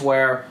companies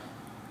where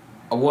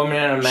a woman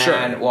and a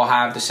man will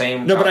have the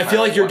same. No, but I feel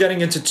like you're getting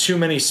into too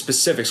many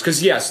specifics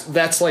because yes,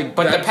 that's like.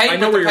 But the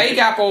pay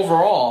gap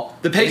overall.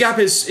 The pay gap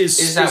is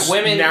that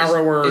women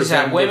narrower. Is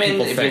that than women?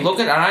 What if think. You look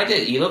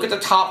at you look at the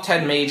top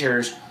 10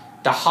 majors,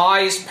 the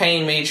highest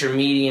paying major,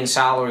 median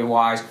salary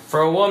wise for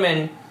a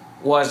woman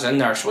was a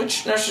nurse,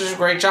 which nurse is a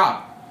great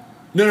job.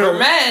 For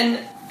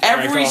men,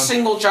 every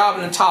single job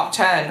in the top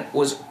 10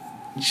 was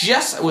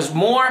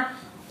more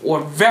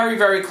or very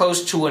very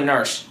close to a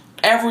nurse.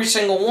 Every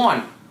single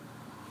one.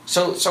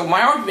 So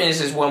my argument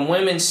is when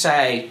women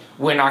say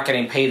we're not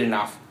getting paid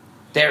enough,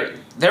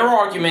 their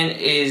argument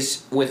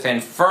is within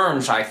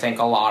firms. I think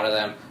a lot of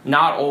them,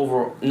 not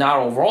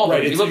overall. Right.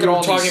 But if you look at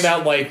all talking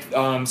about like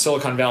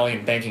Silicon Valley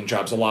and banking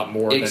jobs a lot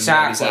more than is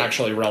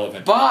actually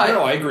relevant. But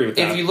no, I agree with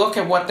that. If you look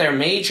at what they're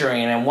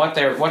majoring in and what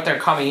they're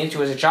coming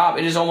into as a job,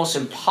 it is almost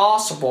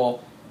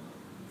impossible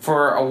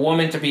for a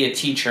woman to be a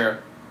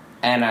teacher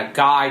and a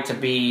guy to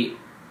be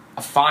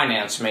a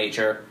finance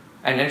major.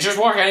 And then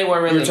just work anywhere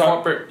really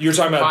corporate. You're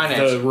talking about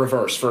finance. the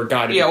reverse for a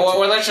guy to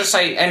or let's just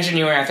say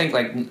engineering. I think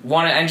like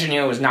one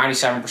engineer was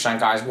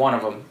 97% guys. One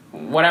of them,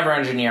 whatever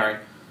engineering.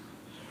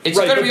 It's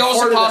going to be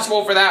also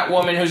possible for that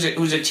woman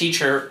who's a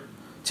teacher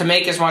to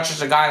make as much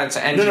as a guy that's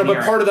an engineer. No,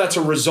 but part of that's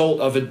a result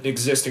of an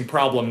existing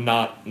problem.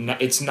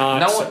 It's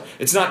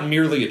not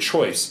merely a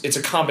choice. It's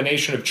a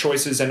combination of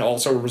choices and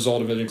also a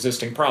result of an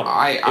existing problem.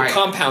 It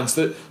compounds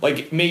that.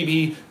 Like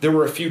maybe there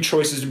were a few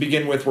choices to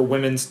begin with where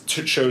women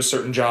chose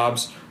certain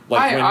jobs.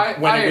 Like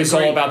when it was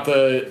all about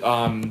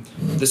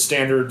the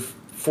standard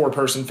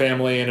 4-person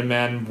family and a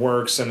man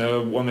works and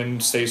a woman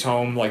stays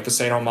home, like the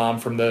stay-at-home mom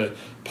from the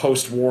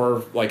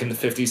post-war, like in the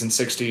 50s and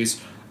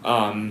 60s.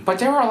 But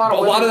there were a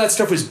lot of that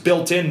stuff was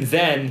built in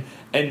then,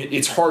 and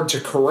it's hard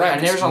to correct.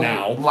 And there's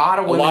now. A lot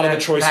of women the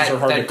choices are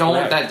hard to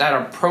correct. that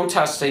are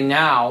protesting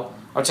now.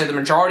 I'd say the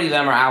majority of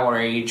them are our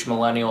age,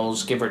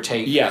 millennials, give or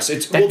take. Yes,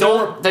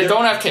 don't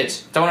have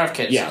kids. Don't have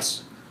kids.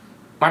 Yes.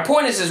 My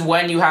point is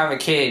when you have a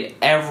kid,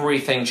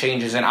 everything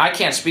changes. And I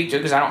can't speak to it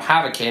because I don't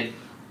have a kid.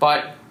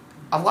 But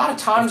a lot of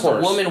times the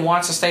woman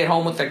wants to stay at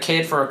home with the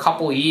kid for a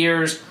couple of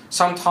years,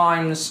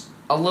 sometimes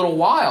a little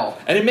while.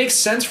 And it makes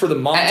sense for the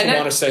mom to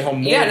want to stay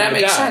home more than the that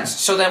makes dad. sense.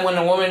 So then when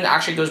the woman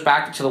actually goes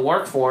back into the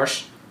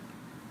workforce,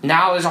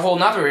 now there's a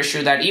whole other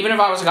issue that even if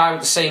I was a guy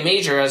with the same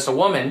major as the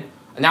woman,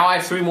 now I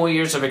have 3 more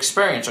years of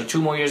experience or 2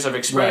 more years of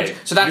experience.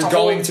 Right. So that's You're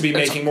going to be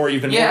making more.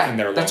 You've been working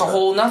there longer. That's a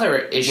whole other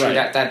issue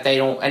that they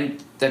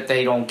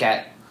don't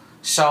get.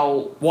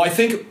 So I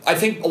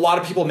think a lot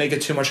of people make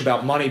it too much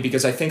about money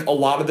because I think a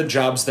lot of the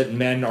jobs that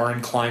men are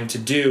inclined to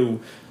do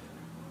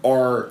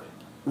are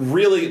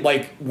really,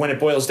 like, when it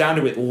boils down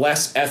to it,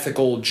 less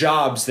ethical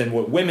jobs than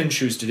what women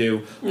choose to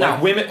do. No.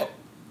 Like women.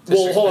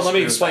 Hold on. Let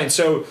me explain.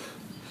 So,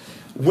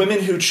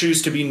 women who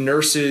choose to be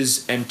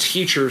nurses and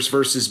teachers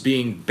versus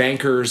being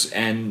bankers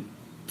and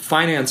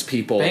finance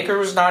people. Banker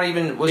was not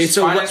even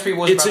finance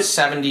people was about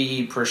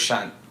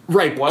 70%.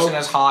 Right. Wasn't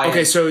as high.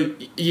 Okay, so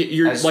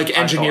you're like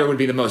engineer would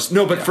be the most.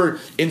 No, but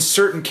in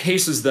certain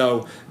cases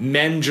though,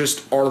 men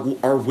just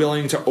are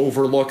willing to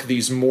overlook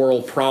these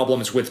moral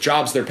problems with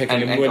jobs they're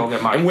picking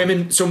and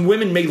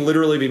women may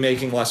literally be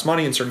making less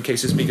money in certain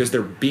cases because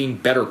they're being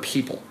better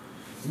people.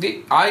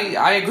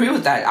 I agree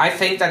with that. I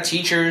think that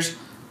teachers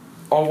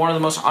are one of the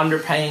most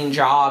underpaying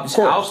jobs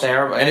out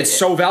there, and it's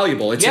so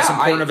valuable. It's as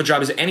important of a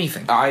job as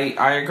anything.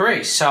 I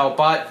agree.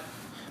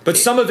 But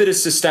some of it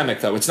is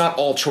systemic, though. It's not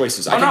all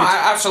choices.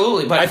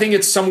 Absolutely. But I think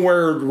it's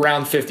somewhere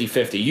around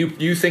 50-50.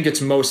 You think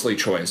it's mostly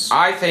choice.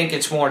 I think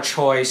it's more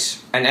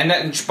choice.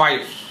 And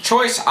by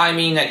choice, I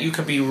mean that you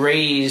could be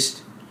raised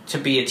to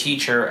be a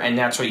teacher, and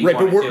that's what you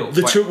want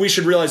to do. We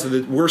should realize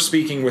that we're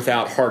speaking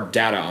without hard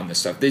data on this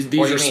stuff. These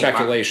are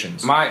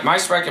speculations.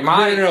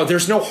 No.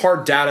 There's no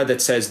hard data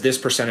that says this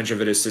percentage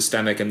of it is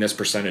systemic and this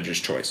percentage is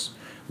choice.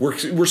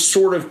 We're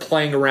sort of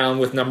playing around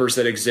with numbers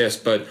that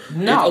exist, but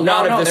a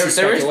lot of this is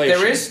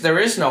speculation. There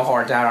is no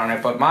hard data on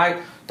it, but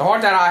the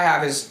hard data I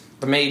have is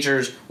the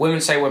majors.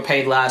 Women say we're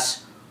paid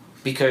less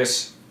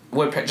because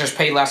we're just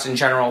paid less in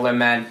general than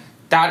men.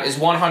 That is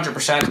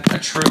 100% a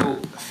true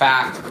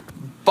fact,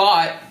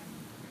 but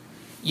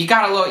you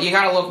gotta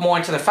look more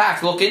into the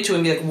fact. Look into it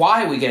and be like,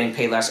 why are we getting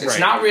paid less? It's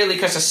not really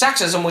because of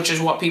sexism, which is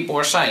what people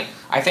are saying.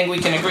 I think we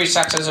can agree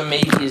sexism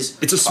maybe is...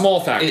 It's a small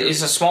factor.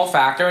 It's a small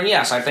factor, and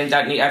yes, I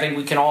think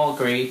we can all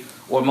agree,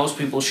 or most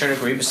people should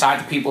agree,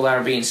 besides the people that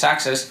are being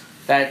sexist,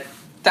 that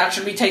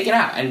should be taken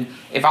out. And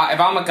if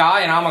I'm a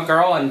guy and I'm a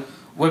girl and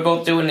we're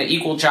both doing an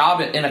equal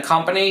job in a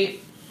company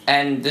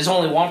and there's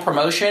only one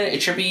promotion,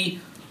 it should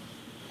be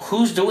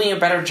who's doing a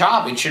better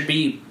job. It should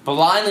be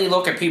blindly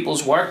look at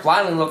people's work,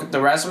 blindly look at the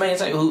resume and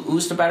say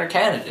who's the better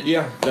candidate.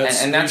 Yeah,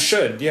 that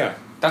should.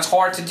 That's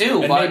hard to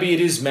do. And maybe it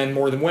is men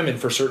more than women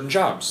for certain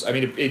jobs. I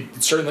mean,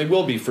 it certainly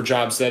will be for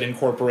jobs that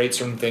incorporate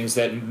certain things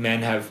that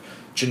men have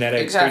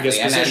genetic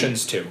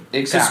predispositions to.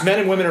 Because men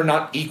and women are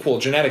not equal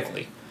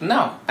genetically.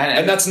 No.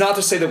 And that's not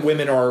to say that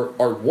women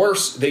are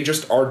worse. They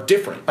just are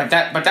different. But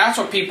that's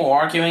what people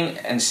are arguing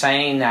and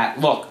saying that,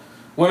 look,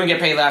 women get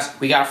paid less,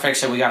 we got to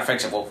fix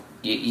it. Well,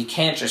 you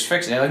can't just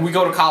fix it. Like, we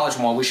go to college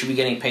more, we should be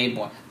getting paid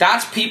more.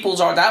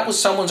 That was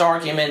someone's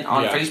argument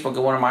on Facebook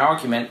in one of my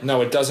arguments.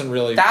 No, it doesn't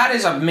really. That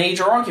is a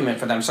major argument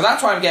for them. So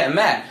that's why I'm getting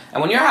mad.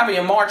 And when you're having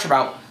a march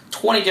about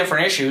 20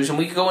 different issues, and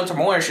we could go into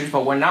more issues,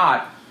 but we're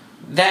not,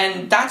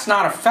 then that's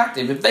not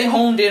effective. If they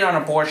honed in on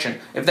abortion,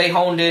 if they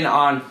honed in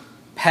on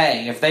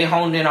pay, if they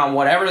honed in on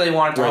whatever they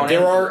wanted to hone in.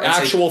 There are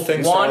actual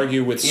things to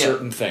argue with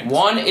certain things.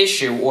 One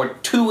issue or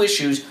two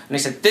issues, and they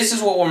said, this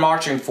is what we're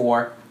marching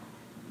for,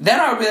 then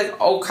I would be like,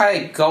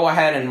 okay, go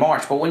ahead and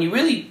march. But when you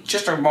really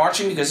just are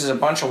marching because there's a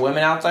bunch of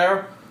women out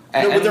there...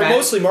 what they're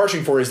mostly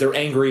marching for is they're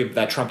angry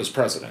that Trump is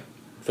president,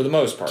 for the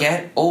most part.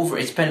 Get over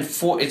it.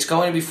 It's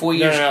going to be 4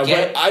 years.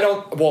 But I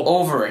don't... Well,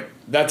 over it.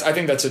 I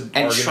think that's an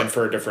argument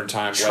for a different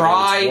time.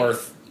 Try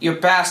your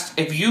best.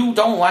 If you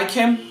don't like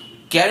him,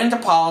 get into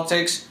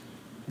politics...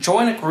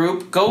 Join a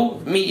group. Go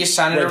meet your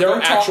senator. There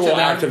are actual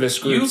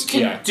activist groups.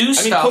 You can do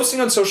stuff. I mean,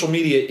 posting on social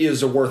media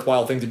is a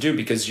worthwhile thing to do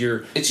because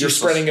you're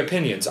spreading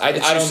opinions. I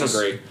don't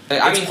agree.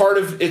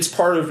 It's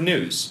part of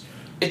news.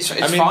 It's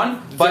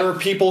fun. But there are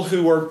people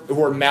who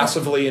are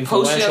massively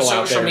influential posting on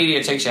out there. Social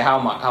media takes you how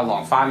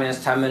long? 5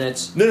 minutes? 10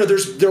 minutes? No.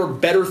 There are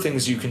better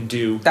things you can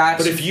do.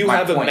 But if you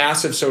have a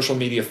massive social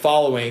media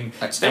following,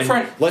 that's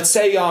different. Let's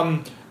say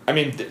I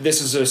mean,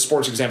 this is a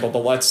sports example,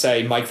 but let's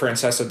say Mike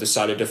Francesa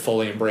decided to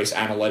fully embrace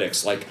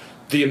analytics. Like,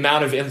 the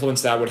amount of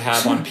influence that would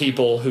have on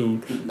people who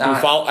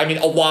follow... I mean,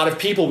 a lot of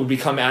people would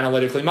become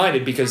analytically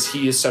minded because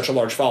he is such a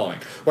large following.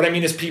 What I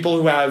mean is people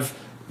who have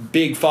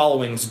big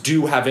followings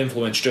do have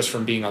influence just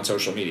from being on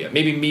social media.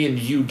 Maybe me and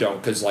you don't,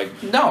 because,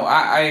 like... No,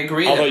 I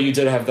agree. Although you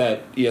did have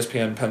that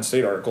ESPN Penn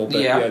State article. But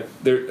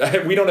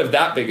we don't have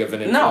that big of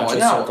an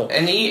influential circle.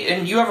 And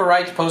you have a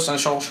right to post on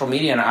social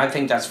media, and I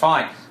think that's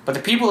fine. But the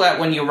people that,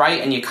 when you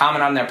write and you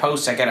comment on their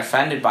posts, that get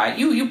offended by it,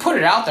 you put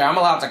it out there. I'm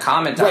allowed to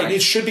comment on it. Right,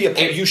 it should be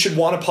you should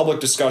want a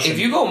public discussion. If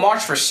you go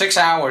march for 6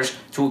 hours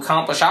to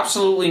accomplish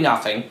absolutely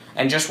nothing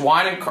and just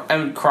whine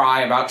and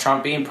cry about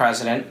Trump being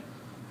president,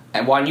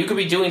 and when you could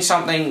be doing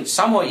something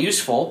somewhat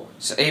useful,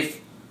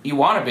 if you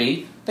want to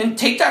be, then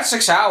take that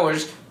 6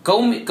 hours,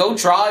 go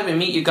drive and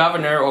meet your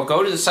governor, or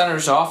go to the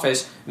senator's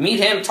office, meet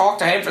him, talk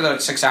to him for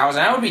those 6 hours,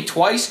 and that would be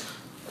twice.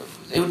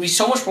 It would be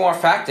so much more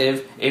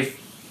effective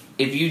if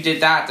you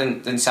did that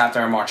than sat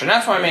there and marched. And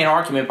that's my main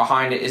argument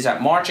behind it, is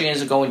that marching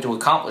isn't going to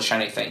accomplish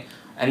anything.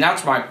 And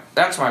that's my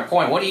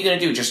point. What are you going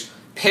to do? Just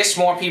piss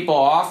more people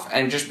off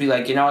and just be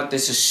like, you know what,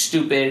 this is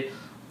stupid.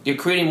 You're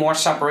creating more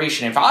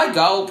separation. If I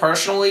go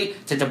personally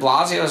to de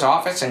Blasio's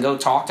office and go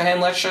talk to him,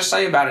 let's just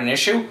say, about an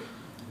issue,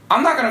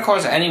 I'm not going to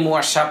cause any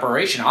more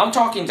separation. I'm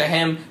talking to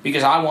him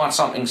because I want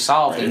something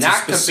solved. Right, and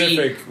that could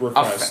be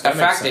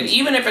affected.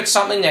 Even if it's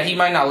something that he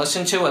might not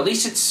listen to, at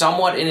least it's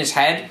somewhat in his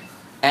head.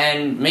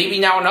 And maybe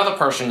now another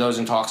person goes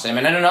and talks to him,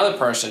 and then another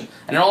person.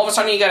 And then all of a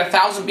sudden you got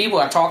 1,000 people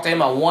that talk to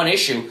him on one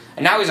issue.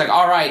 And now he's like,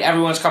 all right,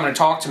 everyone's coming to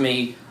talk to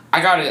me.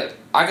 I gotta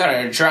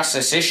address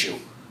this issue.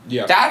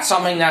 Yeah. That's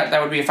something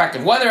that would be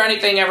effective. Whether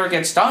anything ever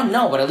gets done,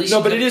 no, but at least...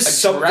 No, but it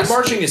is... the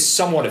marching is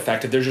somewhat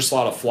effective. There's just a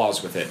lot of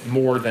flaws with it.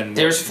 More than...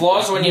 There's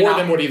flaws when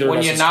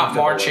you're not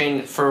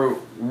marching for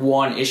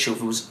one issue.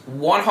 If it was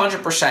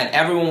 100%,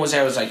 everyone was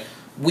there, was like,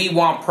 we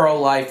want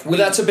pro-life. But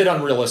that's a bit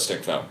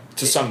unrealistic, though,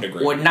 to some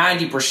degree. Or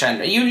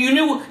 90%. You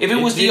knew if it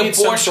was the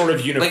abortion... some sort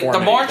of uniformity. Like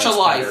the March of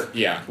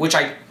Life, which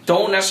I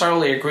don't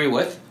necessarily agree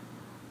with,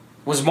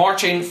 was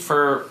marching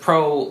for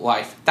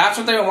pro-life. That's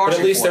what they were marching for.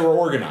 But at least they were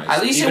organized.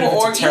 At least they were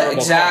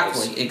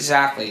organized.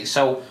 Exactly.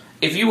 So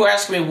if you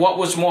ask me what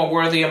was more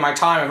worthy of my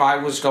time, if I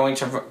was going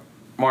to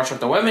march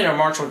with the women or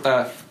march with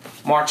the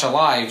March of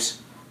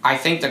Lives, I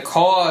think the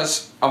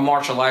cause of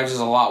March of Lives is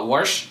a lot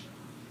worse.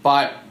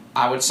 But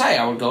I would say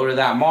I would go to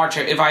that march.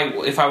 If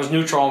I was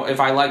neutral, if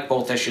I liked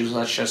both issues,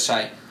 let's just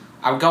say,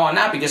 I would go on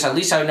that because at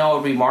least I know I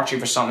would be marching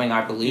for something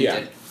I believed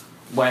in.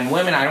 When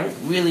women, I don't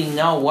really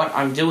know what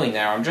I'm doing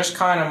there. I'm just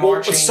kind of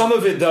marching. Well, some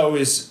of it, though,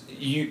 is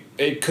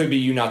it could be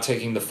you not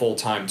taking the full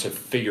time to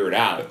figure it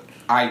out.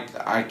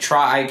 I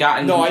try. I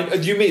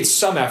got... you made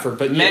some effort,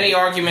 but... Many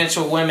arguments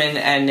with women,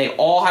 and they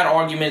all had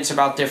arguments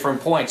about different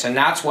points. And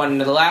that's when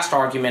the last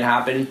argument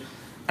happened.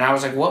 And I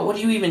was like, what are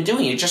you even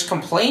doing? You're just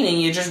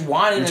complaining. You're just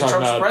whining that Trump's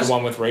president. You're talking about the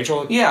one with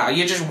Rachel? Yeah,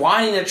 you're just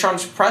whining that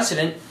Trump's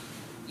president.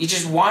 You're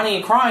just whining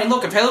and crying.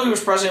 Look, if Hillary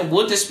was president,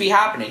 would this be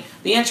happening?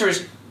 The answer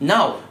is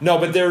no. No,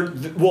 but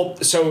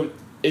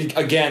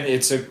again,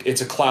 it's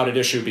a clouded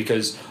issue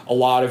because a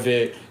lot of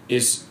it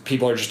is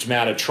people are just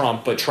mad at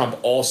Trump, but Trump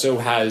also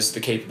has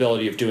the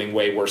capability of doing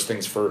way worse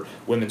things for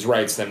women's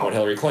rights than what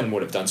Hillary Clinton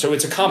would have done. So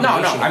it's a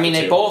combination. No. I mean,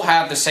 they both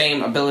have the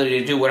same ability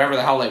to do whatever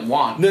the hell they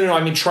want. No.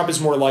 I mean, Trump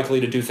is more likely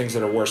to do things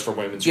that are worse for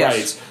women's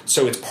rights.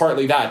 So it's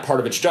partly that.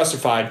 Part of it's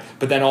justified,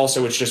 but then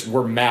also it's just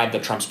we're mad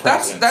that Trump's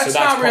president. That's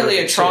not really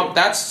a Trump.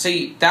 That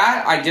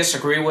I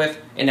disagree with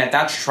in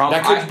that's Trump.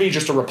 That could be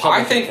just a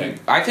Republican thing.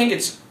 I think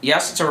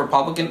it's a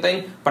Republican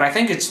thing, but I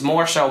think it's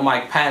more so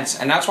Mike Pence,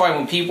 and that's why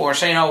when people are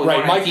saying, "Oh, we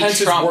want to Mike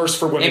Pence Trump, is worse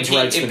for women's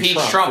rights than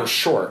Trump, for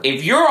sure."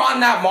 If you're on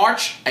that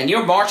march and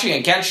you're marching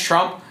against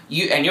Trump,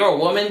 and you're a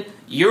woman,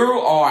 You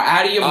are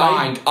out of your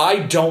mind. I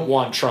don't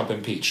want Trump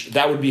impeached.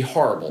 That would be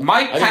horrible.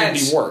 Mike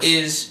Pence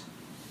is.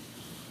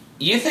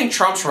 You think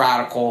Trump's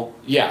radical?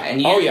 Yeah.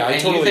 And you, I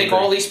totally you think agree.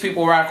 all these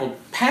people are radical.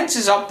 Pence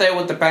is up there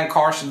with the Ben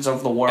Carsons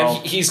of the world.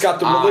 And he's got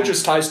the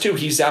religious ties too.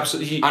 He's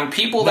absolutely on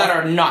people that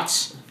are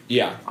nuts.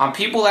 Yeah. On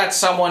people that's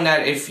someone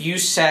that if you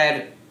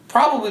said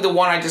probably the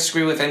one I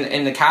disagree with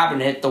in the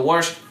cabinet, the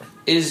worst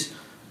is.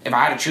 If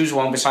I had to choose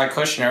one beside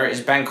Kushner, is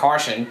Ben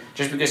Carson,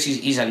 just because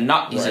he's a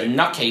nut. He's a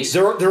nutcase.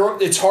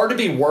 It's hard to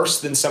be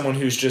worse than someone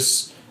who's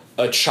just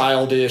a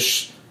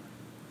childish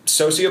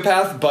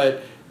sociopath,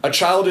 but a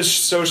childish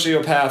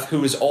sociopath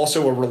who is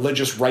also a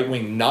religious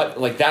right-wing nut,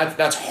 like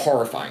that's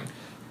horrifying.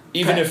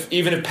 Even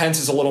if Pence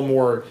is a little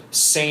more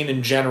sane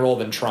in general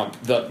than Trump,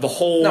 the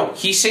whole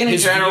he's sane in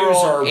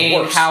general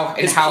in how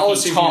he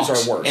talks.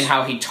 Are worse. In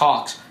how he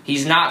talks.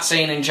 He's not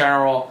sane in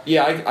general.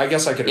 Yeah, I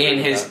guess I could agree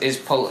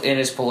in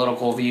his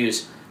political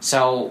views.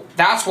 So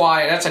that's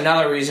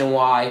another reason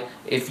why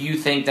if you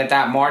think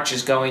that march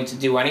is going to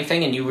do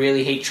anything and you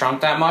really hate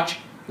Trump that much,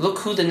 look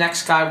who the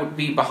next guy would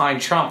be behind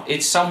Trump.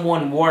 It's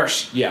someone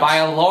worse by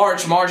a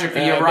large margin for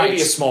your rights.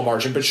 Maybe a small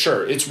margin, but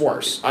sure, it's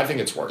worse. I think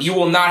it's worse. You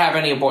will not have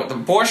any abortion. The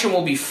abortion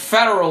will be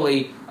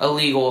federally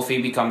illegal if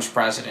he becomes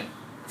president.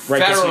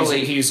 Right,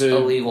 federally he's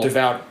illegal.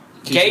 Devout.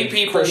 Gay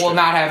people Christian. will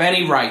not have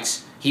any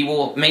rights. He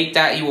will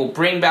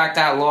bring back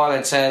that law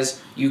that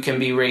says you can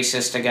be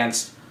racist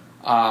against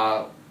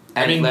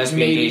any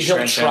lesbian, maybe gay,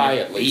 he'll try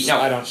at least.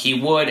 He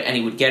would, and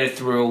he would get it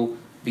through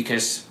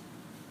because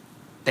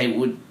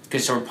the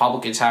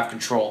Republicans have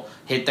control.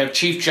 Their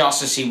chief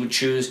justice he would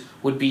choose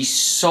would be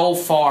so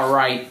far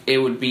right, it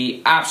would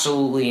be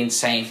absolutely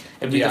insane.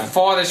 It'd be the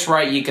farthest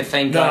right you could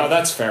think of. No,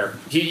 that's fair.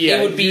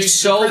 It would be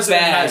so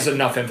bad. Has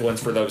enough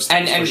influence for those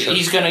things. And sure.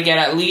 He's going to get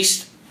at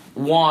least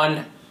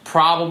 1,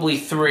 probably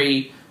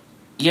 3.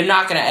 You're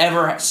not going to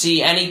ever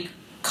see any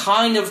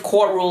kind of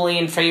court ruling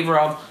in favor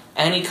of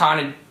any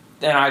kind of,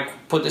 and I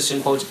put this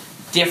in quotes,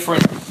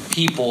 different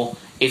people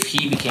if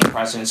he became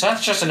president. So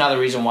that's just another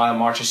reason why the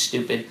march is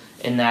stupid,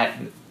 in that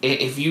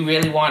if you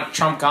really want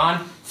Trump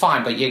gone,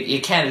 fine, but your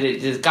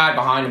candidate, the guy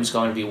behind him is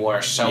going to be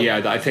worse. So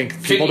yeah, I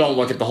think people don't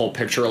look at the whole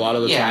picture a lot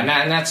of the time.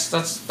 Yeah, and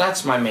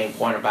that's my main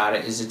point about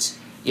it, is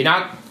you're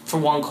not for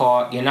one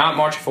cause, you're not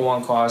marching for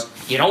one cause,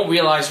 you don't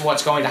realize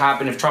what's going to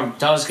happen if Trump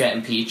does get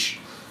impeached,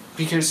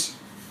 because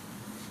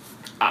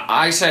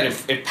I said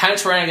if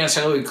Pence ran against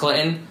Hillary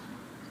Clinton,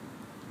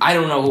 I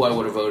don't know who I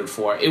would have voted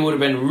for. It would have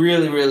been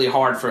really, really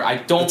hard for.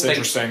 That's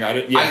interesting. I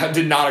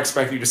did not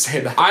expect you to say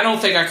that. I don't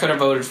think I could have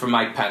voted for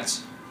Mike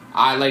Pence.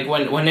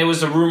 When there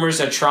was the rumors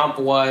that Trump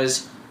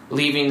was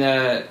leaving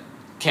the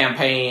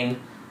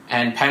campaign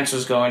and Pence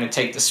was going to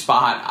take the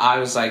spot, I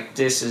was like,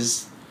 this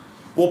is.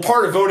 Well,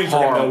 part of voting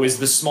for him though is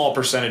the small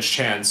percentage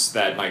chance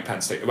that Mike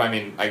Pence takes. I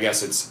mean, I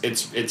guess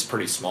it's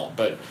pretty small,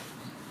 but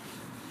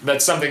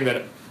that's something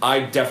that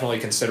I definitely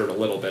considered a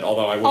little bit,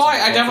 although I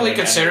wasn't. I definitely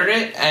considered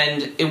it,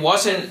 and it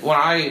wasn't when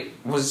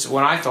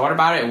I thought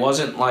about it. It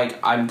wasn't like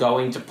I'm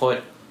going to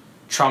put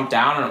Trump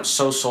down, and I'm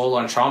so sold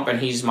on Trump,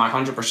 and he's my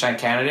 100%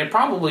 candidate.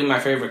 Probably my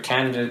favorite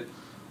candidate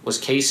was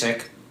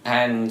Kasich,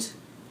 and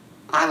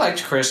I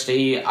liked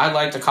Christie. I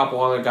liked a couple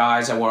other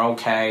guys that were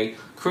okay.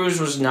 Cruz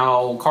was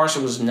no.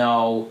 Carson was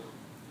no.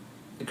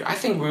 I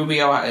think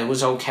Rubio, it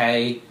was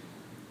okay,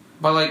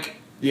 but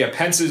yeah,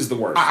 Pence is the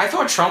worst. I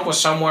thought Trump was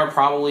somewhere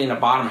probably in the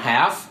bottom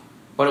half,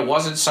 but it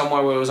wasn't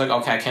somewhere where it was like,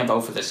 okay, I can't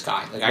vote for this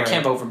guy. I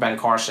can't vote for Ben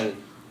Carson,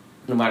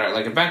 no matter,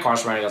 if Ben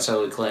Carson ran against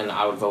Hillary Clinton,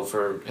 I would vote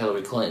for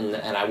Hillary Clinton,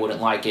 and I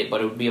wouldn't like it,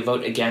 but it would be a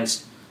vote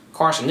against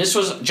Carson. This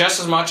was just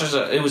as much as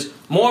it was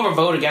more of a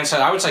vote against,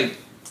 I would say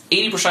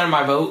 80% of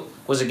my vote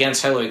was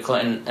against Hillary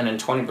Clinton, and then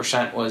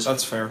 20% was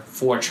that's fair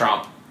for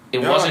Trump.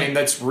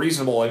 That's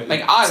reasonable. It's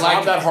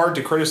not that hard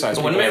to criticize.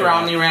 When Mitt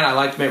Romney ran, I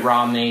liked Mitt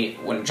Romney.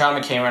 When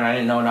John McCain ran, I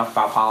didn't know enough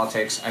about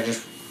politics. I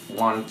just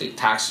wanted the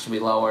taxes to be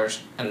lowered,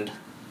 and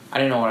I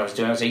didn't know what I was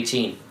doing. I was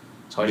 18,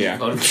 so I just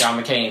voted for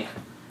John McCain.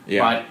 Yeah.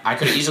 But I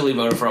could have easily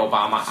voted for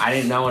Obama. I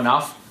didn't know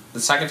enough.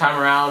 The second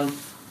time around,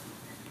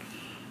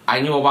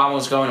 I knew Obama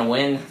was going to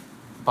win,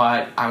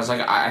 but I was like,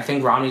 I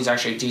think Romney's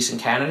actually a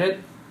decent candidate,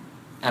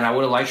 and I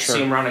would have liked to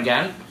see him run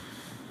again,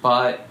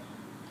 but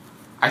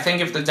I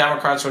think if the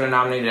Democrats would have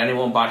nominated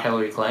anyone but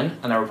Hillary Clinton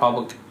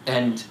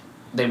and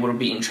they would have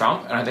beaten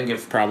Trump, and I think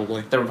if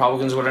the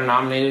Republicans would have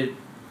nominated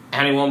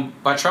anyone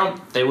but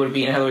Trump, they would have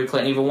beaten Hillary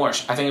Clinton even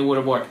worse. I think it would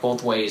have worked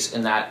both ways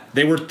in that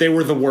they were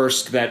the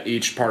worst that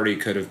each party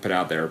could have put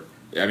out there.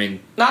 I mean,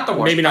 not the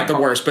worst. Maybe not the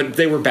worst, but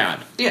they were bad.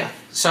 Yeah.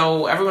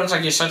 So everyone's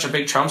like, you're such a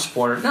big Trump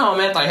supporter. No, I'm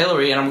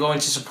anti-Hillary, and I'm going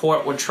to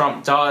support what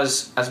Trump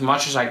does as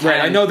much as I can.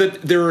 Right. I know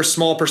that there are a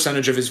small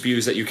percentage of his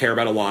views that you care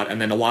about a lot,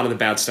 and then a lot of the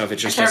bad stuff, it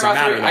just doesn't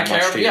matter that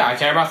much to you. Yeah, I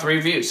care about 3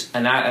 views,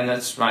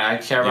 I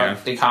care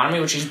about the economy,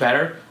 which is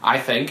better. I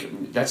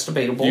think that's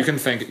debatable. You can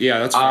think,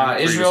 that's fine.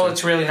 Israel,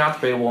 it's really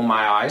not debatable in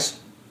my eyes.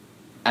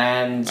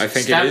 And I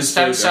think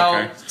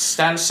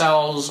stem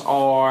cells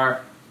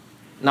are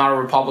not a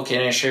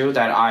Republican issue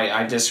that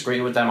I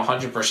disagree with them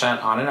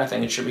 100% on it. I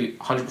think it should be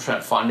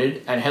 100%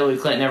 funded. And Hillary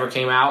Clinton never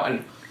came out,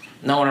 and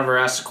no one ever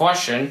asked the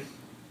question.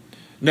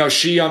 No,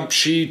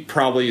 she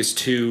probably is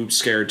too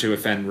scared to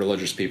offend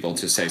religious people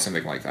to say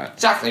something like that.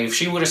 Exactly. If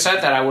she would have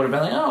said that, I would have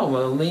been like, oh,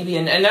 well, maybe.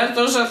 And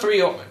those are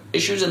 3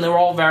 issues, and they're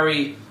all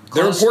very close.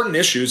 They're important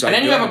issues. And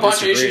then you have a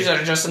bunch of issues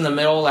that are just in the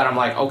middle that I'm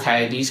like,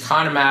 okay, these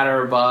kind of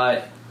matter,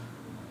 but...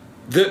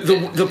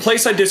 The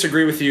place I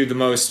disagree with you the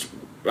most,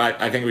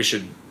 I think we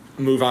should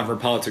move on from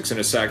politics in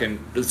a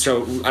second,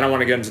 so I don't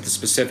want to get into the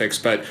specifics,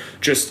 but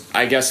just,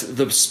 I guess,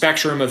 the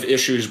spectrum of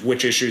issues,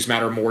 which issues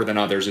matter more than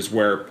others, is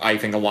where I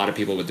think a lot of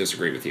people would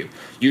disagree with you.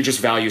 You just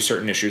value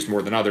certain issues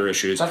more than other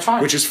issues. That's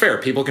fine. Which is fair.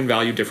 People can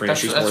value different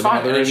issues more than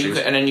other issues.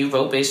 And then you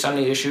vote based on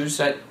the issues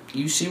that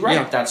you see right.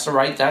 Yeah.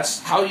 That's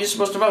how you're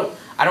supposed to vote.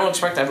 I don't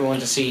expect everyone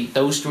to see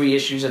those 3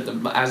 issues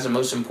as the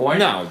most important.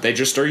 No, they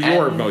just are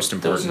your most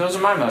important. Those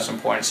are my most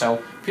important.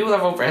 So people that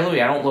vote for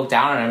Hillary, I don't look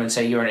down on them and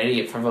say you're an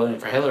idiot for voting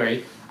for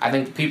Hillary. I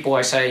think the people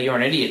I say you're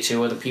an idiot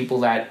to are the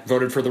people that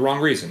voted for the wrong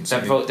reasons.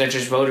 That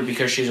just voted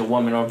because she's a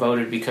woman, or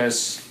voted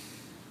because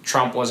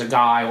Trump was a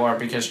guy, or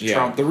because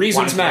Trump the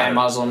reasons matter.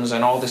 Muslims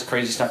and all this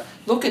crazy stuff.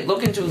 Look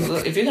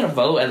into if you're gonna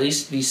vote, at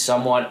least be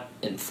somewhat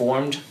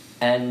informed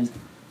and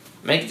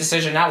make a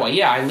decision that way.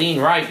 Yeah, I lean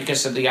right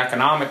because of the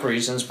economic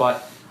reasons,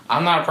 but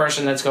I'm not a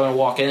person that's going to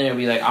walk in and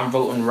be like, I'm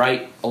voting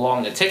right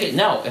along the ticket.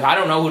 No, if I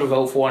don't know who to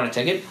vote for on a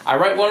ticket, I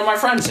write one of my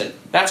friends in.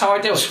 That's how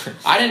I do it.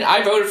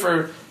 I voted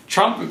for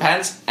Trump and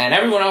Pence, and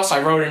everyone else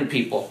I wrote in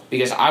people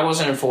because I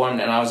wasn't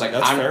informed, and I was like,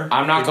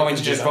 I'm not going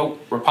to just vote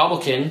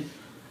Republican.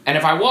 And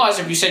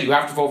if you said you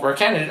have to vote for a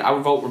candidate, I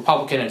would vote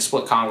Republican and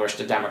split Congress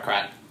to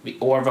Democrat,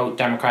 or vote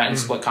Democrat and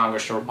split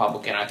Congress to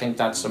Republican. I think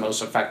that's the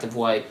most effective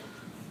way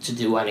to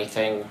do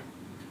anything.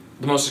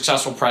 The most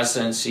successful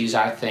presidencies,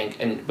 I think,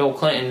 and Bill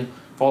Clinton,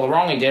 for all the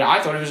wrong he did,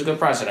 I thought he was a good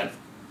president.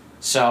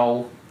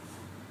 So...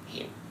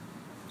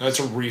 That's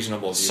a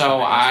reasonable view.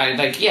 So,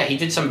 he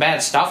did some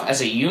bad stuff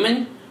as a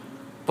human,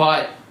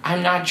 but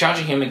I'm not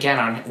judging him again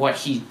on what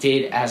he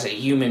did as a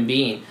human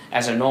being,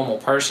 as a normal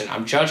person.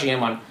 I'm judging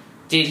him on,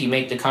 did he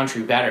make the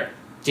country better?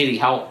 Did he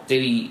help?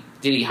 Did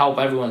he help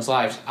everyone's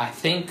lives? I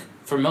think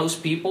for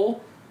most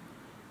people,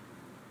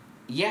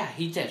 yeah,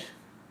 he did.